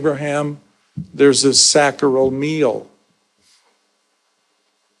Abraham, there's a sacramental meal.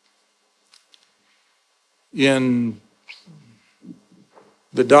 In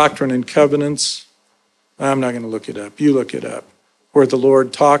the Doctrine and Covenants, I'm not going to look it up. You look it up. Where the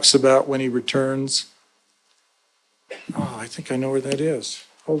Lord talks about when he returns. Oh, I think I know where that is.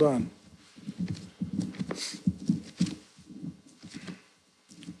 Hold on.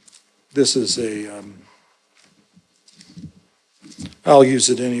 This is I'll use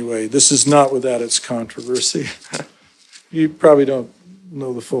it anyway. This is not without its controversy. You probably don't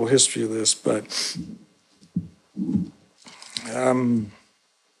know the full history of this, but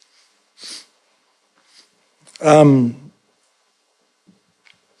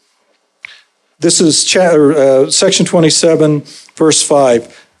this is section 27, verse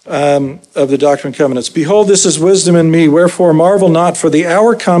 5. of the Doctrine and Covenants. Behold, this is wisdom in me, wherefore marvel not, for the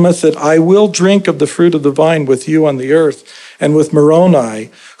hour cometh that I will drink of the fruit of the vine with you on the earth, and with Moroni,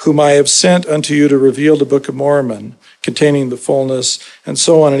 whom I have sent unto you to reveal the Book of Mormon, containing the fullness, and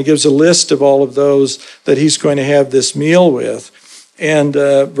so on. And he gives a list of all of those that he's going to have this meal with. And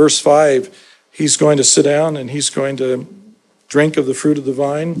verse 5, he's going to sit down and he's going to drink of the fruit of the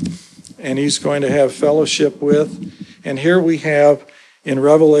vine, and he's going to have fellowship with. And here we have in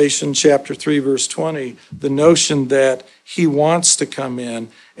Revelation chapter 3, verse 20, the notion that he wants to come in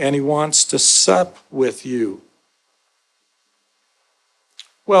and he wants to sup with you.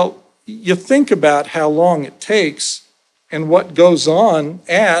 Well, you think about how long it takes and what goes on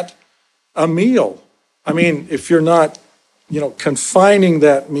at a meal. I mean, if you're not, confining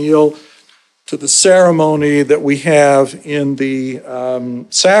that meal to the ceremony that we have in the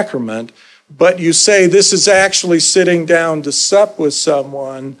sacrament, but you say this is actually sitting down to sup with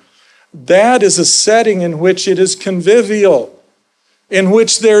someone, that is a setting in which it is convivial, in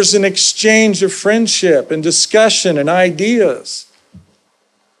which there's an exchange of friendship and discussion and ideas.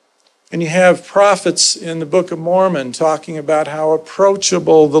 And you have prophets in the Book of Mormon talking about how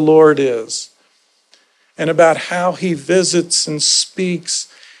approachable the Lord is, and about how he visits and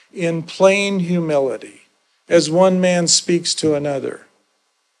speaks in plain humility, as one man speaks to another.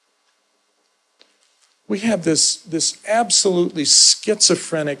 We have this absolutely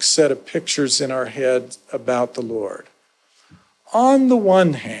schizophrenic set of pictures in our head about the Lord. On the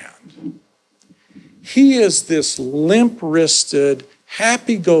one hand, he is this limp-wristed,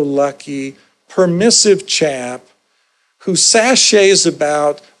 happy-go-lucky, permissive chap who sashays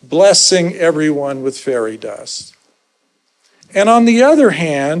about blessing everyone with fairy dust. And on the other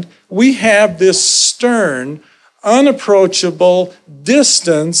hand, we have this stern, unapproachable,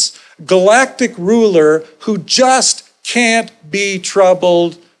 distant, galactic ruler who just can't be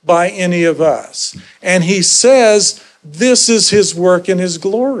troubled by any of us. And he says this is his work and his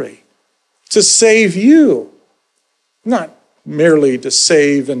glory, to save you, not merely to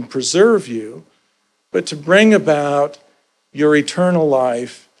save and preserve you, but to bring about your eternal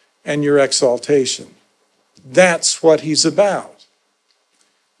life and your exaltation. That's what he's about.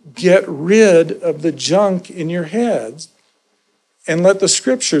 Get rid of the junk in your heads and let the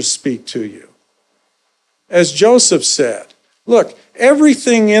scriptures speak to you. As Joseph said, look,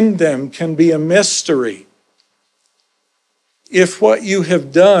 everything in them can be a mystery if what you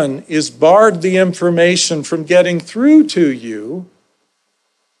have done is barred the information from getting through to you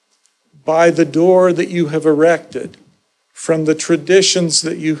by the door that you have erected, from the traditions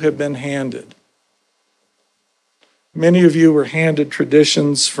that you have been handed. Many of you were handed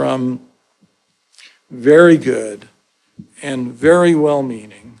traditions from very good and very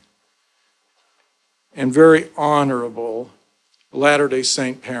well-meaning and very honorable Latter-day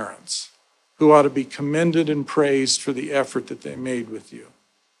Saint parents who ought to be commended and praised for the effort that they made with you.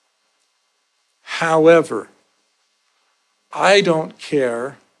 However, I don't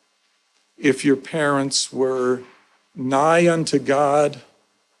care if your parents were nigh unto God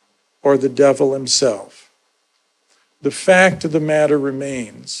or the devil himself. The fact of the matter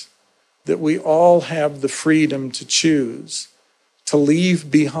remains that we all have the freedom to choose to leave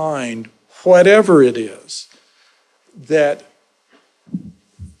behind whatever it is that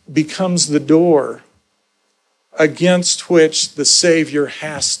becomes the door against which the Savior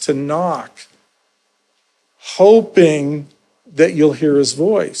has to knock, hoping that you'll hear his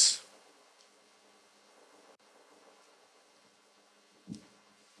voice.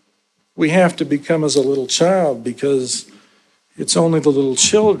 We have to become as a little child, because it's only the little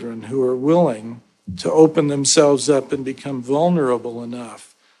children who are willing to open themselves up and become vulnerable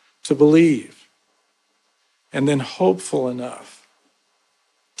enough to believe, and then hopeful enough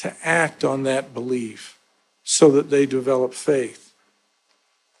to act on that belief so that they develop faith,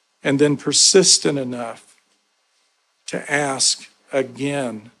 and then persistent enough to ask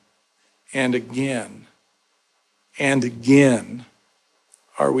again and again and again,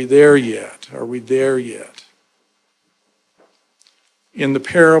 are we there yet? Are we there yet? In the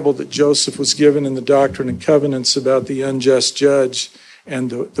parable that Joseph was given in the Doctrine and Covenants about the unjust judge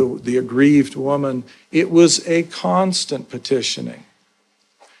and the aggrieved woman, it was a constant petitioning.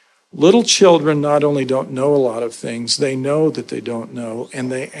 Little children not only don't know a lot of things, they know that they don't know,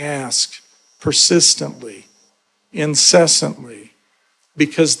 and they ask persistently, incessantly,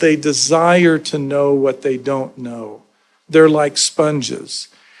 because they desire to know what they don't know. They're like sponges,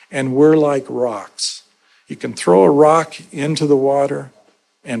 and we're like rocks. You can throw a rock into the water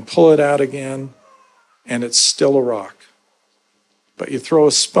and pull it out again, and it's still a rock. But you throw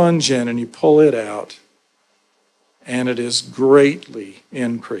a sponge in and you pull it out, and it is greatly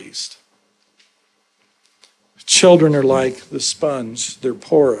increased. Children are like the sponge, they're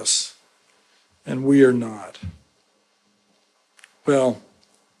porous, and we are not. Well,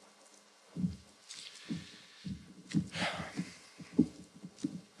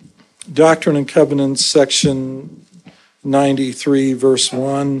 Doctrine and Covenants, section 93, verse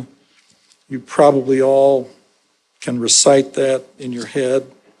 1. You probably all can recite that in your head,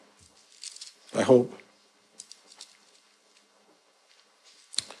 I hope.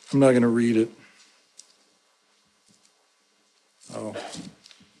 I'm not going to read it. Oh,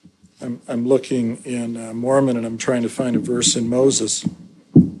 I'm looking in Mormon, and I'm trying to find a verse in Moses.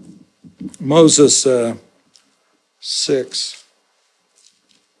 Moses 6,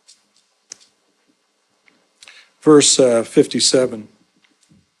 verse 57.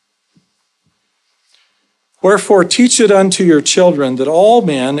 Wherefore teach it unto your children that all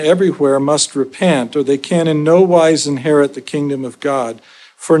men everywhere must repent, or they can in no wise inherit the kingdom of God.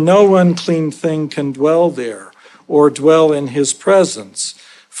 For no unclean thing can dwell there, or dwell in his presence.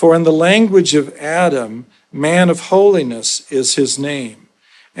 For in the language of Adam, man of holiness is his name.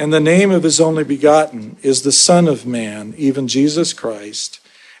 And the name of his only begotten is the Son of Man, even Jesus Christ,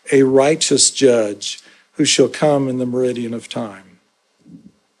 a righteous judge, who shall come in the meridian of time.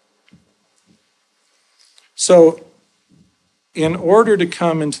 So, in order to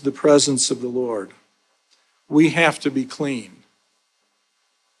come into the presence of the Lord, we have to be clean.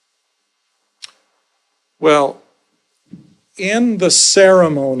 Well, in the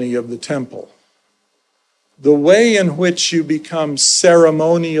ceremony of the temple, the way in which you become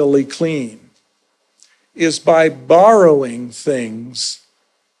ceremonially clean is by borrowing things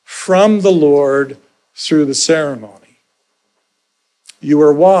from the Lord through the ceremony. You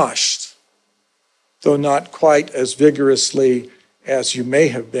are washed, though not quite as vigorously as you may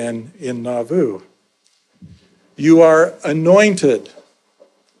have been in Nauvoo. You are anointed,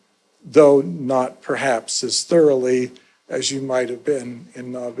 though not perhaps as thoroughly as you might have been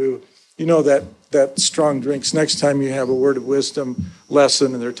in Nauvoo. You know that strong drinks, next time you have a word of wisdom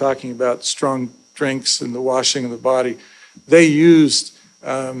lesson and they're talking about strong drinks and the washing of the body, they used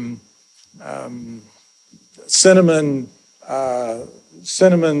cinnamon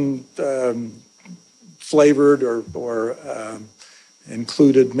flavored or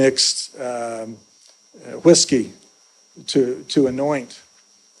included mixed whiskey to anoint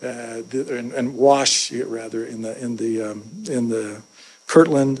and wash rather in the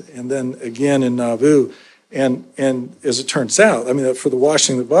Kirtland, and then again in Nauvoo. And as it turns out, I mean, for the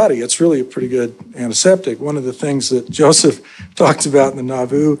washing of the body, it's really a pretty good antiseptic. One of the things that Joseph talked about in the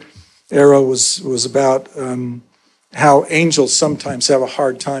Nauvoo era was about how angels sometimes have a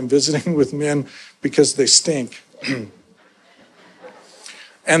hard time visiting with men because they stink.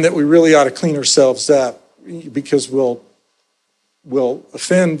 And that we really ought to clean ourselves up because we'll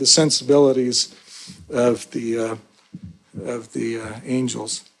offend the sensibilities of the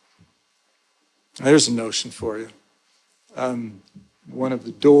angels. There's a notion for you. One of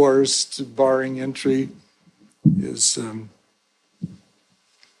the doors to barring entry is,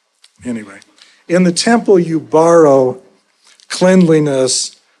 anyway. In the temple, you borrow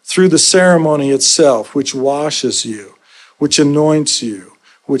cleanliness through the ceremony itself, which washes you, which anoints you,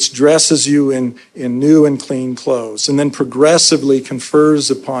 which dresses you in new and clean clothes, and then progressively confers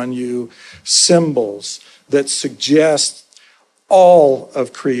upon you symbols that suggest all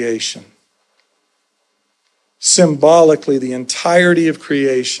of creation. Symbolically, the entirety of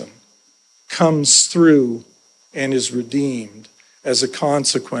creation comes through and is redeemed as a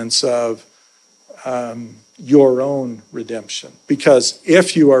consequence of your own redemption. Because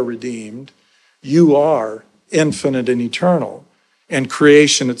if you are redeemed, you are infinite and eternal, and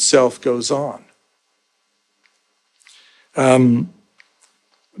creation itself goes on.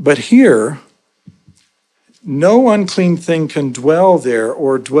 But here, no unclean thing can dwell there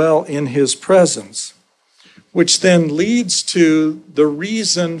or dwell in his presence, which then leads to the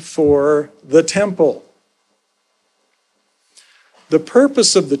reason for the temple. The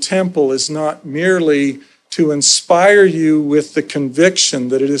purpose of the temple is not merely to inspire you with the conviction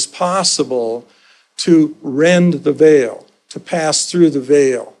that it is possible to rend the veil, to pass through the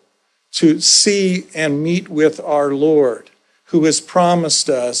veil, to see and meet with our Lord, who has promised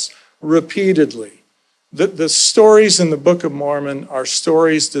us repeatedly. The stories in the Book of Mormon are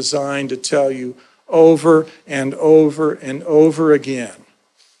stories designed to tell you over and over and over again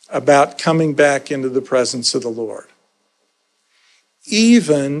about coming back into the presence of the Lord.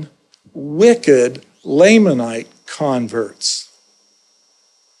 Even wicked Lamanite converts,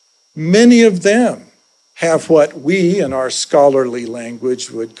 many of them have what we in our scholarly language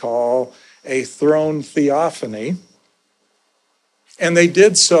would call a throne theophany, And they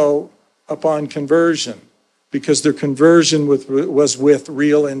did so upon conversion, because their conversion was with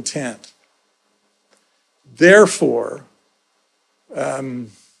real intent. Therefore, the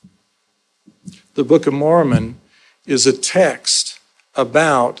Book of Mormon is a text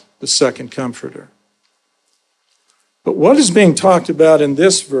about the second Comforter. But what is being talked about in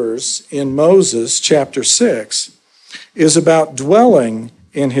this verse in Moses chapter 6 is about dwelling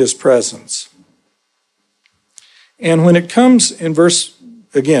in his presence. And when it comes in verse,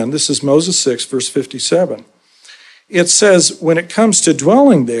 again, this is Moses 6, verse 57, it says, when it comes to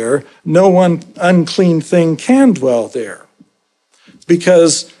dwelling there, no one unclean thing can dwell there,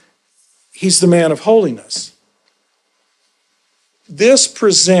 because he's the man of holiness. This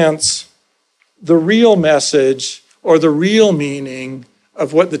presents the real message or the real meaning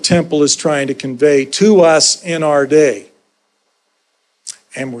of what the temple is trying to convey to us in our day.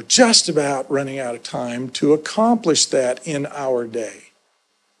 And we're just about running out of time to accomplish that in our day.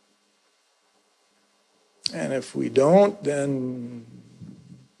 And if we don't, then,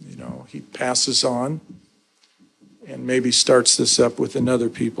 he passes on and maybe starts this up with another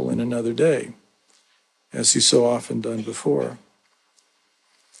people in another day, as he's so often done before.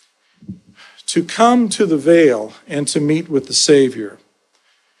 To come to the veil and to meet with the Savior,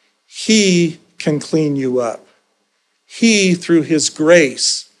 he can clean you up. He, through his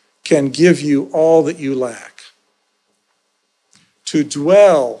grace, can give you all that you lack. To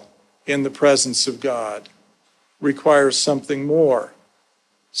dwell in the presence of God requires something more,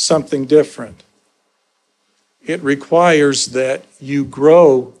 something different. It requires that you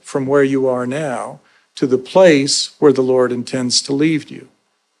grow from where you are now to the place where the Lord intends to lead you.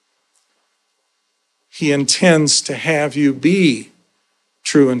 He intends to have you be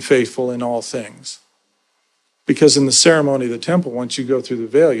true and faithful in all things. Because in the ceremony of the temple, once you go through the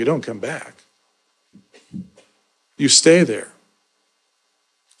veil, you don't come back. You stay there.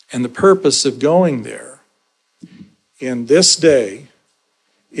 And the purpose of going there in this day,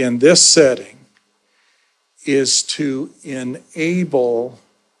 in this setting, is to enable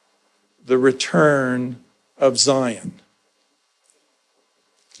the return of Zion.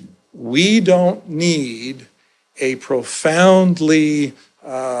 We don't need a profoundly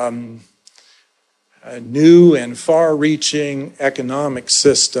new and far-reaching economic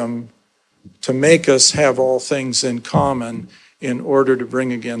system to make us have all things in common in order to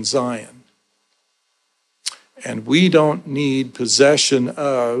bring again Zion. And we don't need possession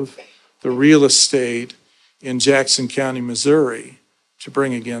of the real estate in Jackson County, Missouri, to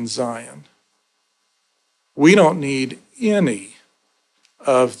bring again Zion. We don't need any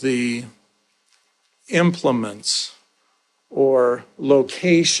of the implements or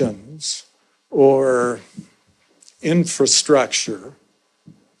locations or infrastructure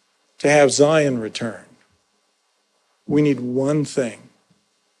to have Zion return. We need one thing,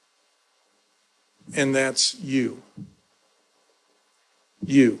 and that's you.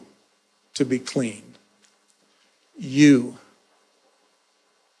 You to be clean. You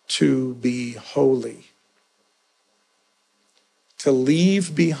to be holy. To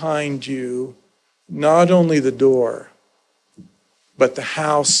leave behind you not only the door, but the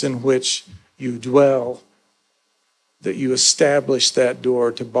house in which you dwell, that you establish that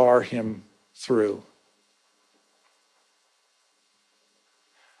door to bar him through.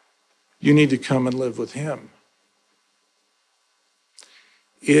 You need to come and live with him.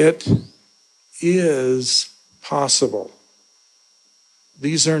 It is possible.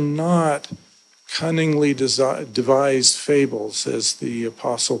 These are not cunningly devised fables, as the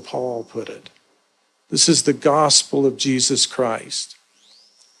Apostle Paul put it. This is the gospel of Jesus Christ.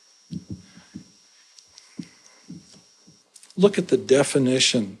 Look at the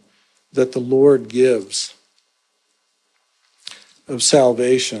definition that the Lord gives of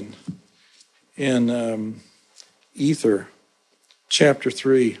salvation in Ether, chapter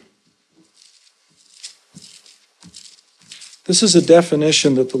 3. This is a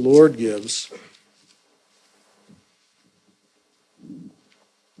definition that the Lord gives.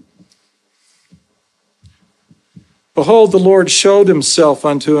 Behold, the Lord showed himself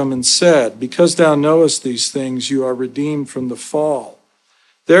unto him and said, because thou knowest these things, you are redeemed from the fall.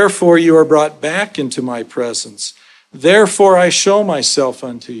 Therefore you are brought back into my presence. Therefore I show myself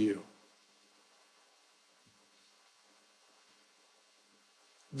unto you.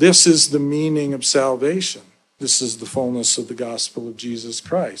 This is the meaning of salvation. This is the fullness of the gospel of Jesus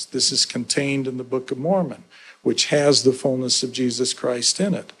Christ. This is contained in the Book of Mormon, which has the fullness of Jesus Christ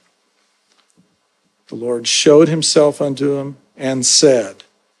in it. The Lord showed himself unto him and said,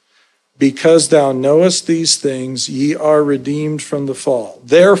 because thou knowest these things, ye are redeemed from the fall.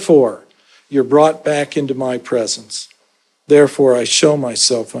 Therefore, you're brought back into my presence. therefore I show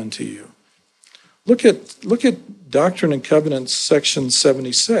myself unto you. Look at Doctrine and Covenants, section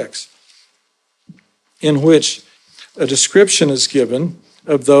 76, in which a description is given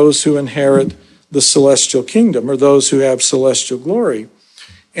of those who inherit the celestial kingdom, or those who have celestial glory.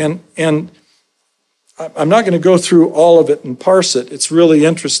 And I'm not going to go through all of it and parse it. It's really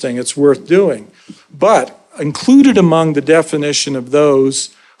interesting. It's worth doing. But included among the definition of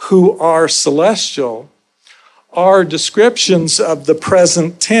those who are celestial are descriptions of the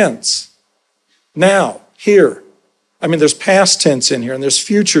present tense. Now, here. I mean, there's past tense in here and there's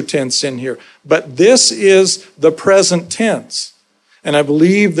future tense in here. But this is the present tense. And I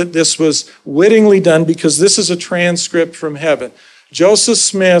believe that this was wittingly done because this is a transcript from heaven. Joseph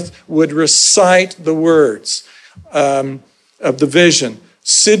Smith would recite the words of the vision.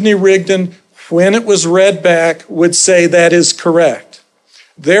 Sidney Rigdon, when it was read back, would say that is correct.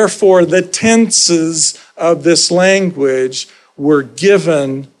 Therefore, the tenses of this language were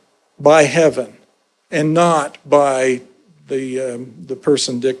given by heaven and not by the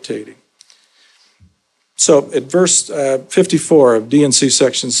person dictating. So at verse 54 of D&C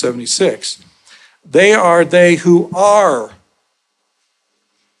section 76, they are they who are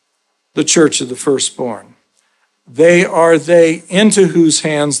the church of the firstborn. They are they into whose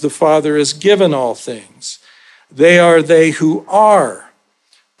hands the Father has given all things. They are they who are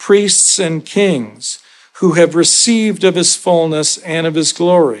priests and kings, who have received of his fullness and of his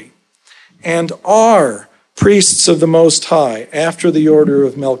glory, and are priests of the Most High, after the order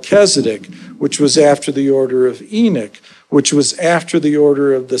of Melchizedek, which was after the order of Enoch, which was after the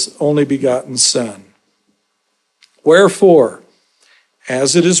order of this only begotten Son. Wherefore,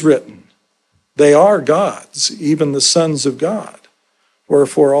 as it is written, they are God's, even the sons of God.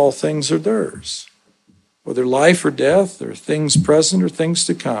 Wherefore all things are theirs, whether life or death, or things present or things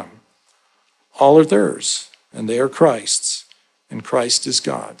to come. All are theirs, and they are Christ's, and Christ is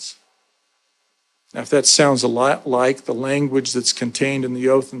God's. Now, if that sounds a lot like the language that's contained in the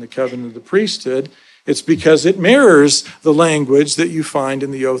oath and the covenant of the priesthood, it's because it mirrors the language that you find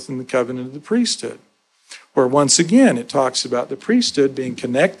in the oath and the covenant of the priesthood, where once again it talks about the priesthood being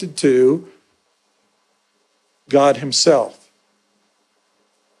connected to God himself,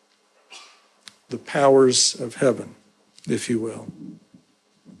 the powers of heaven, if you will.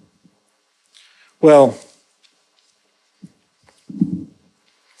 Well,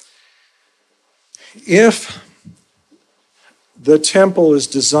 if the temple is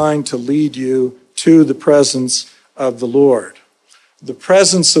designed to lead you to the presence of the Lord, the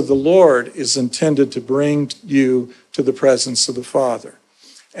presence of the Lord is intended to bring you to the presence of the Father.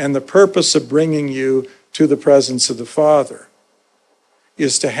 And the purpose of bringing you to the presence of the Father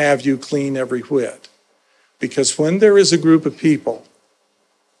is to have you clean every whit. Because when there is a group of people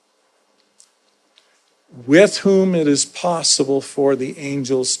with whom it is possible for the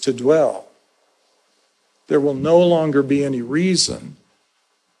angels to dwell, there will no longer be any reason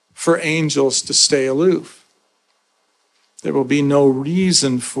for angels to stay aloof. There will be no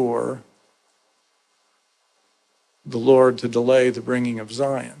reason for the Lord to delay the bringing of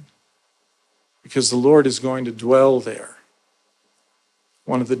Zion, because the Lord is going to dwell there.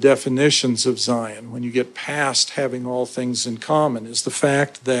 One of the definitions of Zion, when you get past having all things in common, is the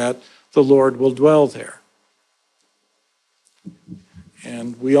fact that the Lord will dwell there.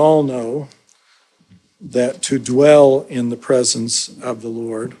 And we all know that to dwell in the presence of the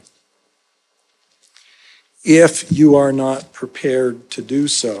Lord, if you are not prepared to do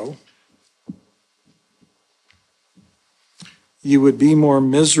so, you would be more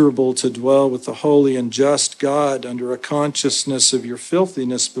miserable to dwell with the holy and just God under a consciousness of your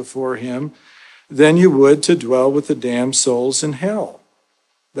filthiness before him than you would to dwell with the damned souls in hell.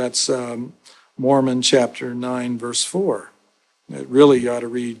 That's Mormon chapter 9, verse 4. It really you ought to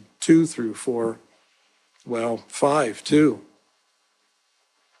read 2 through 4. Well, 5 too.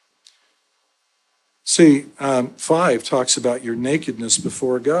 See, 5 talks about your nakedness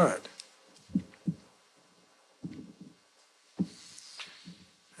before God.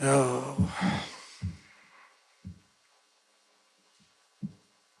 Oh.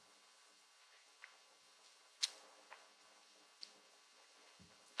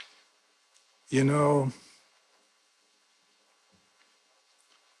 You know,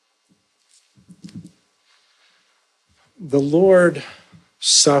 the Lord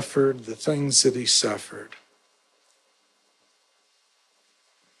suffered the things that he suffered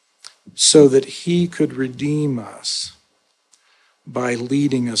so that he could redeem us by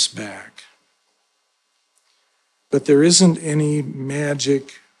leading us back. But there isn't any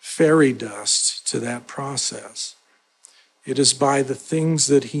magic fairy dust to that process. It is by the things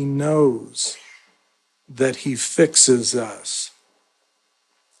that he knows that he fixes us.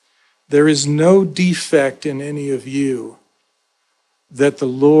 There is no defect in any of you that the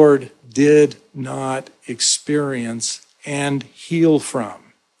Lord did not experience and heal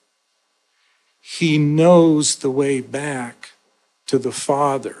from. He knows the way back to the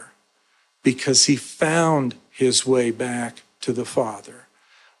Father because he found his way back to the Father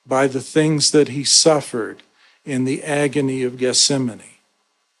by the things that he suffered in the agony of Gethsemane.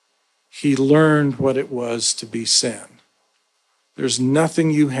 He learned what it was to be sin. There's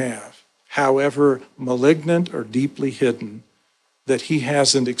nothing you have, however malignant or deeply hidden, that he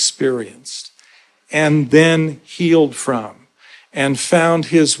hasn't experienced and then healed from and found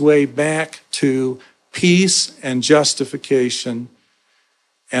his way back to peace and justification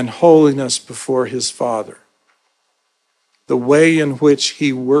and holiness before his Father. The way in which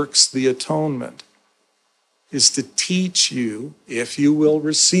he works the atonement is to teach you, if you will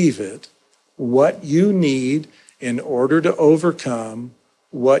receive it, what you need in order to overcome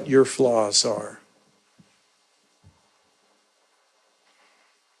what your flaws are.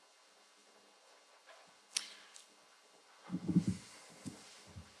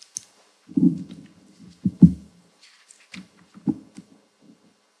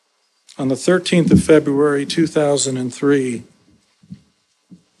 On the 13th of February, 2003,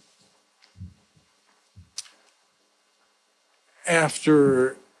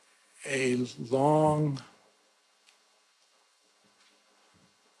 after a long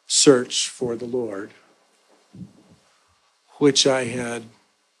search for the Lord, which I had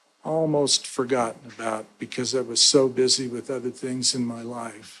almost forgotten about because I was so busy with other things in my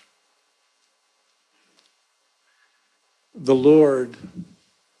life, the Lord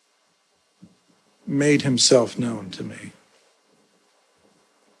made himself known to me.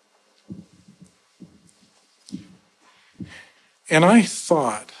 And I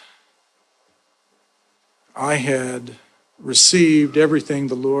thought I had received everything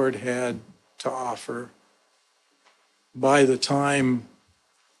the Lord had to offer by the time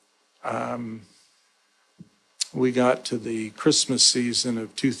we got to the Christmas season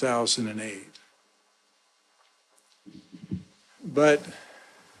of 2008. But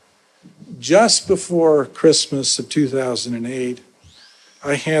just before Christmas of 2008,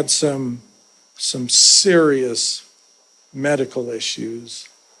 I had some serious medical issues,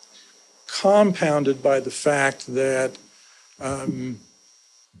 compounded by the fact that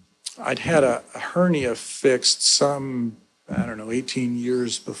I'd had a hernia fixed some, 18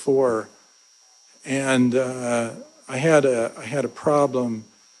 years before, and I had a problem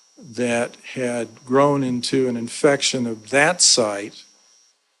that had grown into an infection of that site,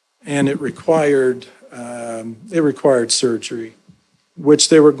 and it required surgery, which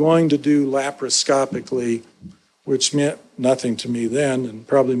they were going to do laparoscopically, which meant nothing to me then and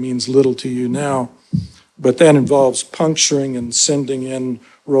probably means little to you now. But that involves puncturing and sending in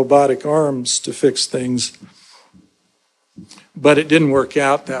robotic arms to fix things. But it didn't work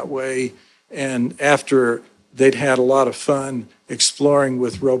out that way. And after they'd had a lot of fun exploring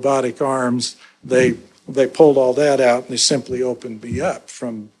with robotic arms, they pulled all that out and they simply opened me up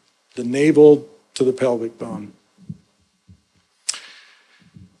from the navel to the pelvic bone.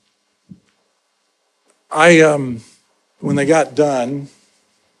 When they got done,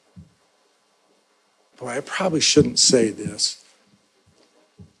 I probably shouldn't say this.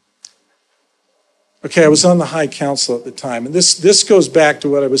 Okay, I was on the High Council at the time, and this goes back to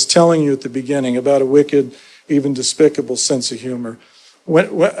what I was telling you at the beginning about a wicked, even despicable sense of humor. When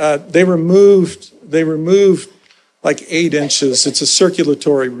they removed like 8 inches. It's a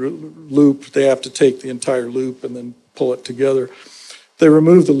circulatory loop. They have to take the entire loop and then pull it together. They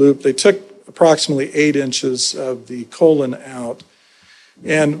removed the loop. They took approximately 8 inches of the colon out.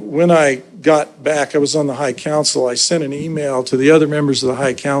 And when I got back, I was on the High Council, I sent an email to the other members of the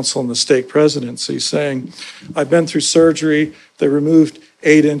High Council and the stake presidency saying, I've been through surgery. They removed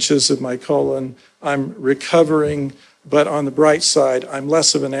 8 inches of my colon. I'm recovering, but on the bright side, I'm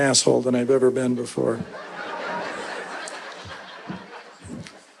less of an asshole than I've ever been before.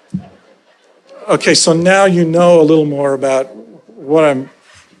 Okay, so now you know a little more about what I'm...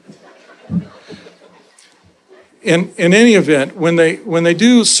 In any event, when they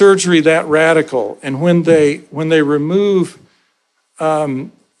do surgery that radical, and when they remove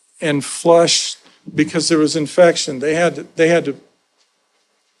and flush because there was infection, they had to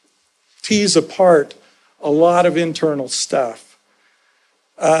tease apart a lot of internal stuff.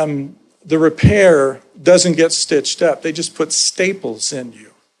 The repair doesn't get stitched up; they just put staples in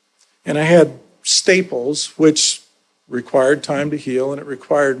you, and I had staples, which required time to heal, and it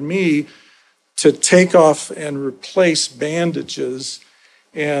required me to take off and replace bandages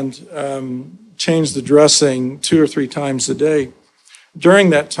and changed the dressing 2 or 3 times a day. During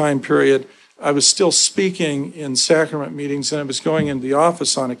that time period, I was still speaking in sacrament meetings, and I was going into the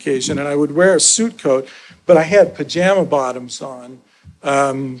office on occasion, and I would wear a suit coat, but I had pajama bottoms on.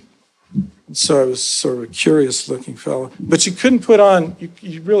 So I was sort of a curious looking fellow. But you couldn't put on,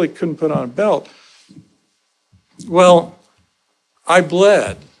 you really couldn't put on a belt. Well, I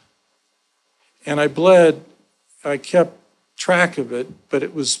bled. And I kept track of it, but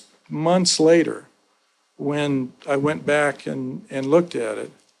it was months later when I went back and looked at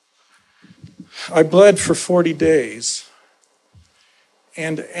it. I bled for 40 days.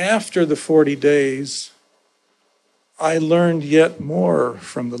 And after the 40 days, I learned yet more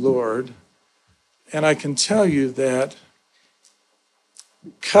from the Lord. And I can tell you that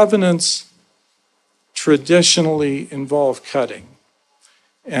covenants traditionally involve cutting.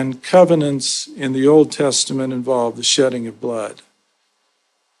 And covenants in the Old Testament involve the shedding of blood.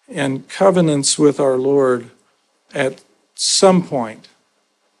 And covenants with our Lord at some point,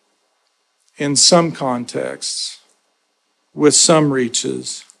 in some contexts, with some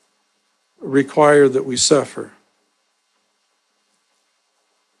reaches, require that we suffer.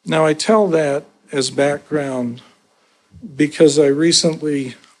 Now, I tell that as background because I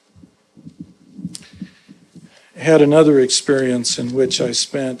recently had another experience in which I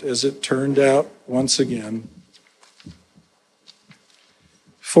spent, as it turned out, once again,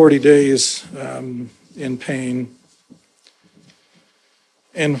 40 days in pain.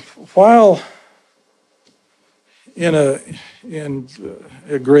 And while in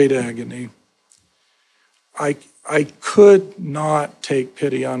a great agony, I could not take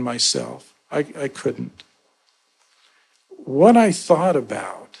pity on myself. I couldn't. What I thought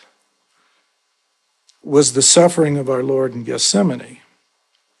about was the suffering of our Lord in Gethsemane.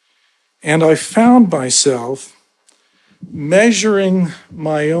 And I found myself measuring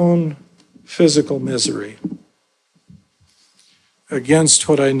my own physical misery against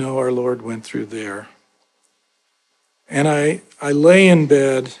what I know our Lord went through there. And I lay in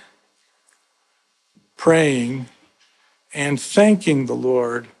bed praying and thanking the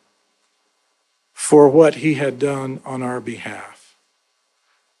Lord for what he had done on our behalf,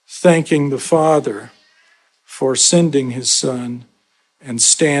 thanking the Father for sending his Son and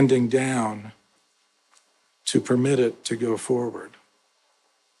standing down to permit it to go forward.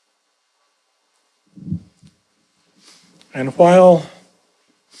 And while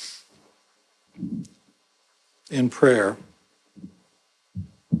in prayer,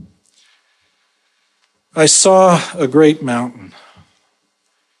 I saw a great mountain,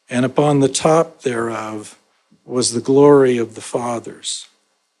 and upon the top thereof was the glory of the fathers.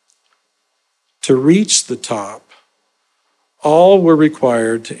 To reach the top, all were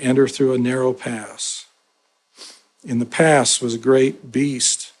required to enter through a narrow pass. In the pass was a great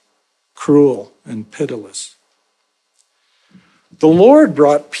beast, cruel and pitiless. The Lord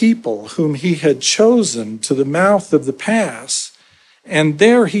brought people whom he had chosen to the mouth of the pass, and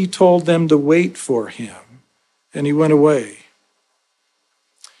there he told them to wait for him, and he went away.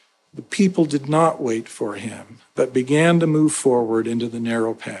 The people did not wait for him, but began to move forward into the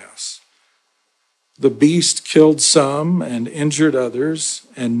narrow pass. The beast killed some and injured others,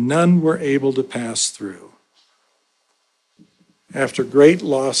 and none were able to pass through. After great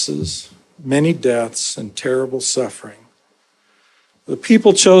losses, many deaths, and terrible suffering, the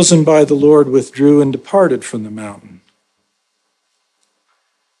people chosen by the Lord withdrew and departed from the mountain.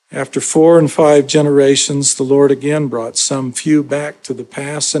 After 4 and 5 generations, the Lord again brought some few back to the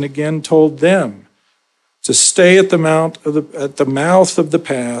pass and again told them to stay at the mouth of the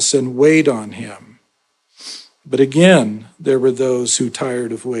pass and wait on him. But again, there were those who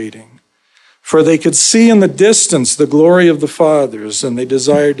tired of waiting, for they could see in the distance the glory of the fathers, and they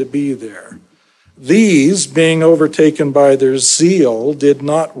desired to be there. These, being overtaken by their zeal, did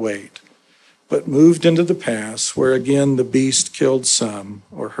not wait, but moved into the pass, where again the beast killed some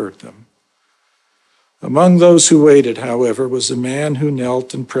or hurt them. Among those who waited, however, was a man who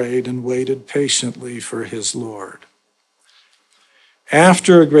knelt and prayed and waited patiently for his Lord.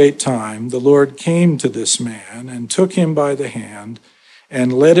 After a great time, the Lord came to this man and took him by the hand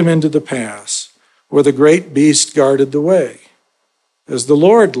and led him into the pass, where the great beast guarded the way. As the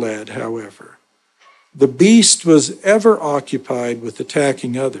Lord led, however, the beast was ever occupied with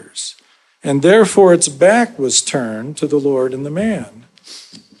attacking others, and therefore its back was turned to the Lord and the man.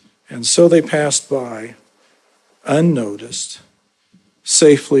 And so they passed by, unnoticed,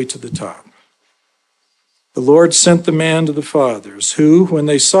 safely to the top. The Lord sent the man to the fathers, who, when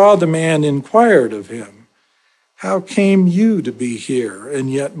they saw the man, inquired of him, "How came you to be here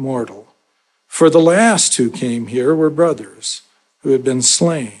and yet mortal? For the last who came here were brothers. who had been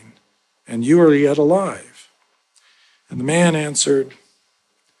slain, and you are yet alive." And the man answered,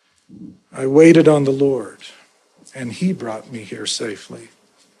 "I waited on the Lord, and he brought me here safely."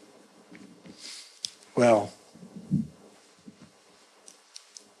 Well,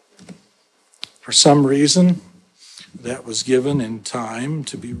 for some reason, that was given in time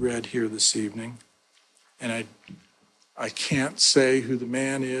to be read here this evening. And I can't say who the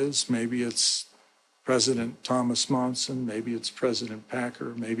man is. Maybe it's President Thomas Monson. Maybe it's President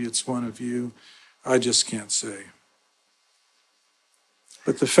Packer. Maybe it's one of you. I just can't say.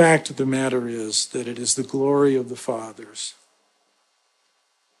 But the fact of the matter is that it is the glory of the fathers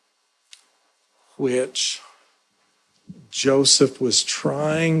which Joseph was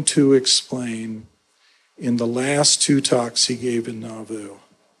trying to explain in the last two talks he gave in Nauvoo.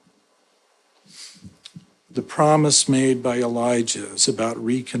 The promise made by Elijah is about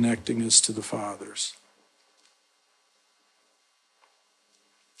reconnecting us to the fathers.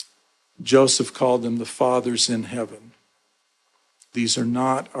 Joseph called them the fathers in heaven. These are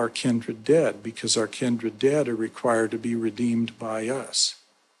not our kindred dead, because our kindred dead are required to be redeemed by us.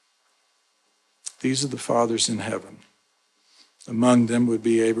 These are the fathers in heaven. Among them would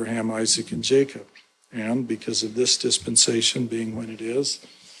be Abraham, Isaac, and Jacob. And because of this dispensation being when it is,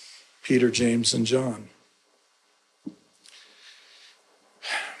 Peter, James, and John.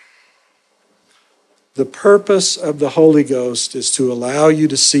 The purpose of the Holy Ghost is to allow you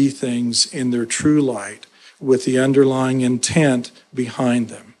to see things in their true light with the underlying intent behind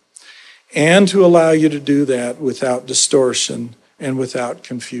them, and to allow you to do that without distortion and without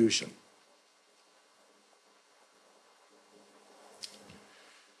confusion.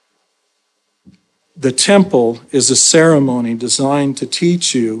 The temple is a ceremony designed to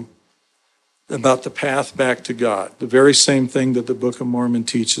teach you about the path back to God, the very same thing that the Book of Mormon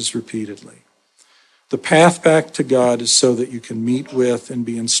teaches repeatedly. The path back to God is so that you can meet with and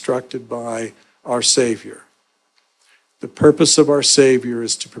be instructed by our Savior. The purpose of our Savior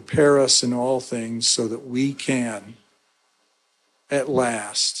is to prepare us in all things so that we can, at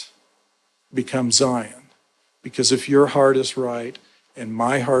last, become Zion. Because if your heart is right and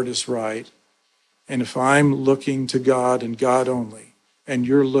my heart is right, and if I'm looking to God and God only, and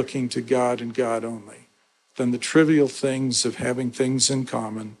you're looking to God and God only, then the trivial things of having things in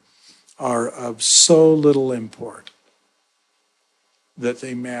common are of so little import that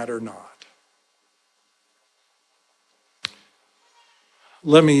they matter not.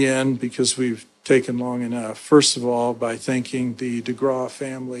 Let me end, because we've taken long enough, first of all, by thanking the DeGraw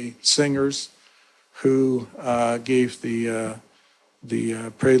family singers who gave the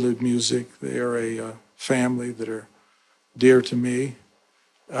prelude music. They are a family that are dear to me.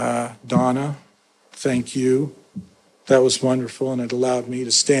 Donna, thank you. That was wonderful, and it allowed me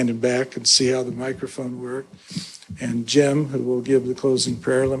to stand in back and see how the microphone worked. And Jim, who will give the closing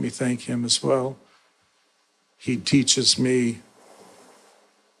prayer, let me thank him as well. He teaches me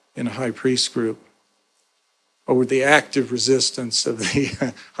in a high priest group over the active resistance of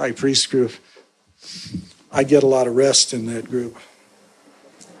the high priest group. I get a lot of rest in that group.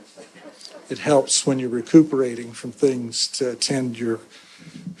 It helps when you're recuperating from things to attend your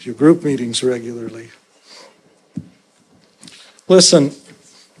group meetings regularly. Listen,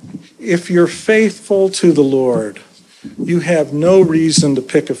 if you're faithful to the Lord, you have no reason to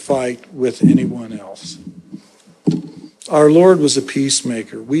pick a fight with anyone else. Our Lord was a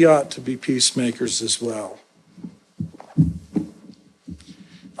peacemaker. We ought to be peacemakers as well.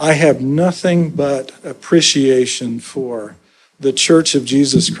 I have nothing but appreciation for the Church of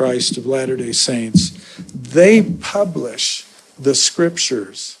Jesus Christ of Latter-day Saints. They publish the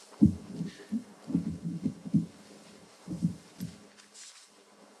scriptures.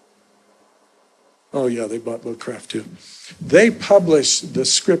 Oh yeah, they bought Bookcraft too. They publish the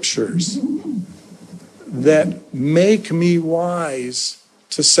scriptures that make me wise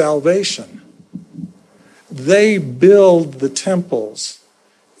to salvation. They build the temples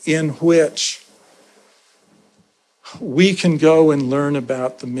in which we can go and learn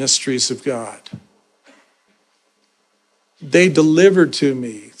about the mysteries of God. They delivered to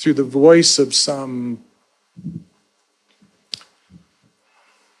me through the voice of some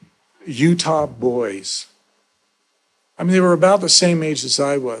Utah boys. I mean, they were about the same age as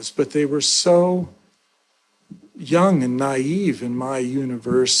I was, but they were so young and naive in my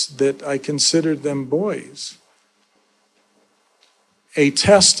universe that I considered them boys. A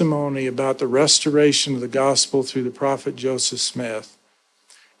testimony about the restoration of the gospel through the prophet Joseph Smith.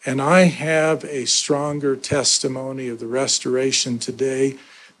 And I have a stronger testimony of the restoration today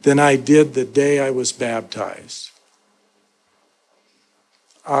than I did the day I was baptized.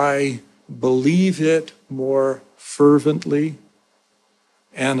 I believe it more fervently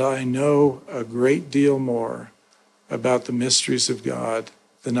and I know a great deal more about the mysteries of God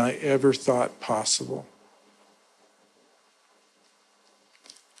than I ever thought possible.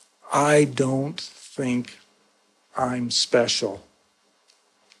 I don't think I'm special.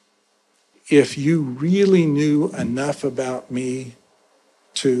 If you really knew enough about me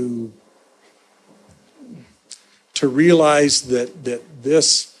to realize that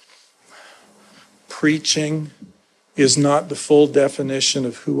this preaching is not the full definition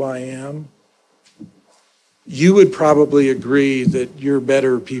of who I am, you would probably agree that you're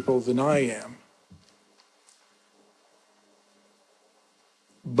better people than I am.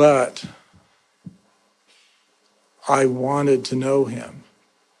 But I wanted to know him.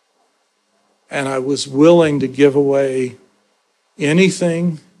 And I was willing to give away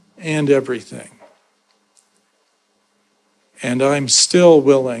anything and everything. And I'm still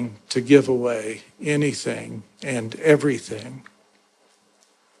willing to give away anything and everything.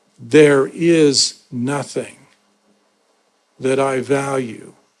 There is nothing that I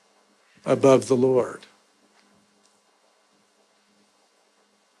value above the Lord.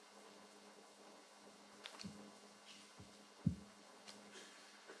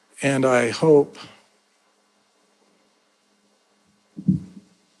 And I hope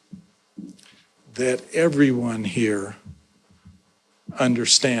that everyone here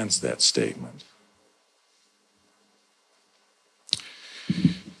understands that statement.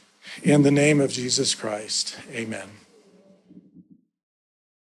 In the name of Jesus Christ, amen.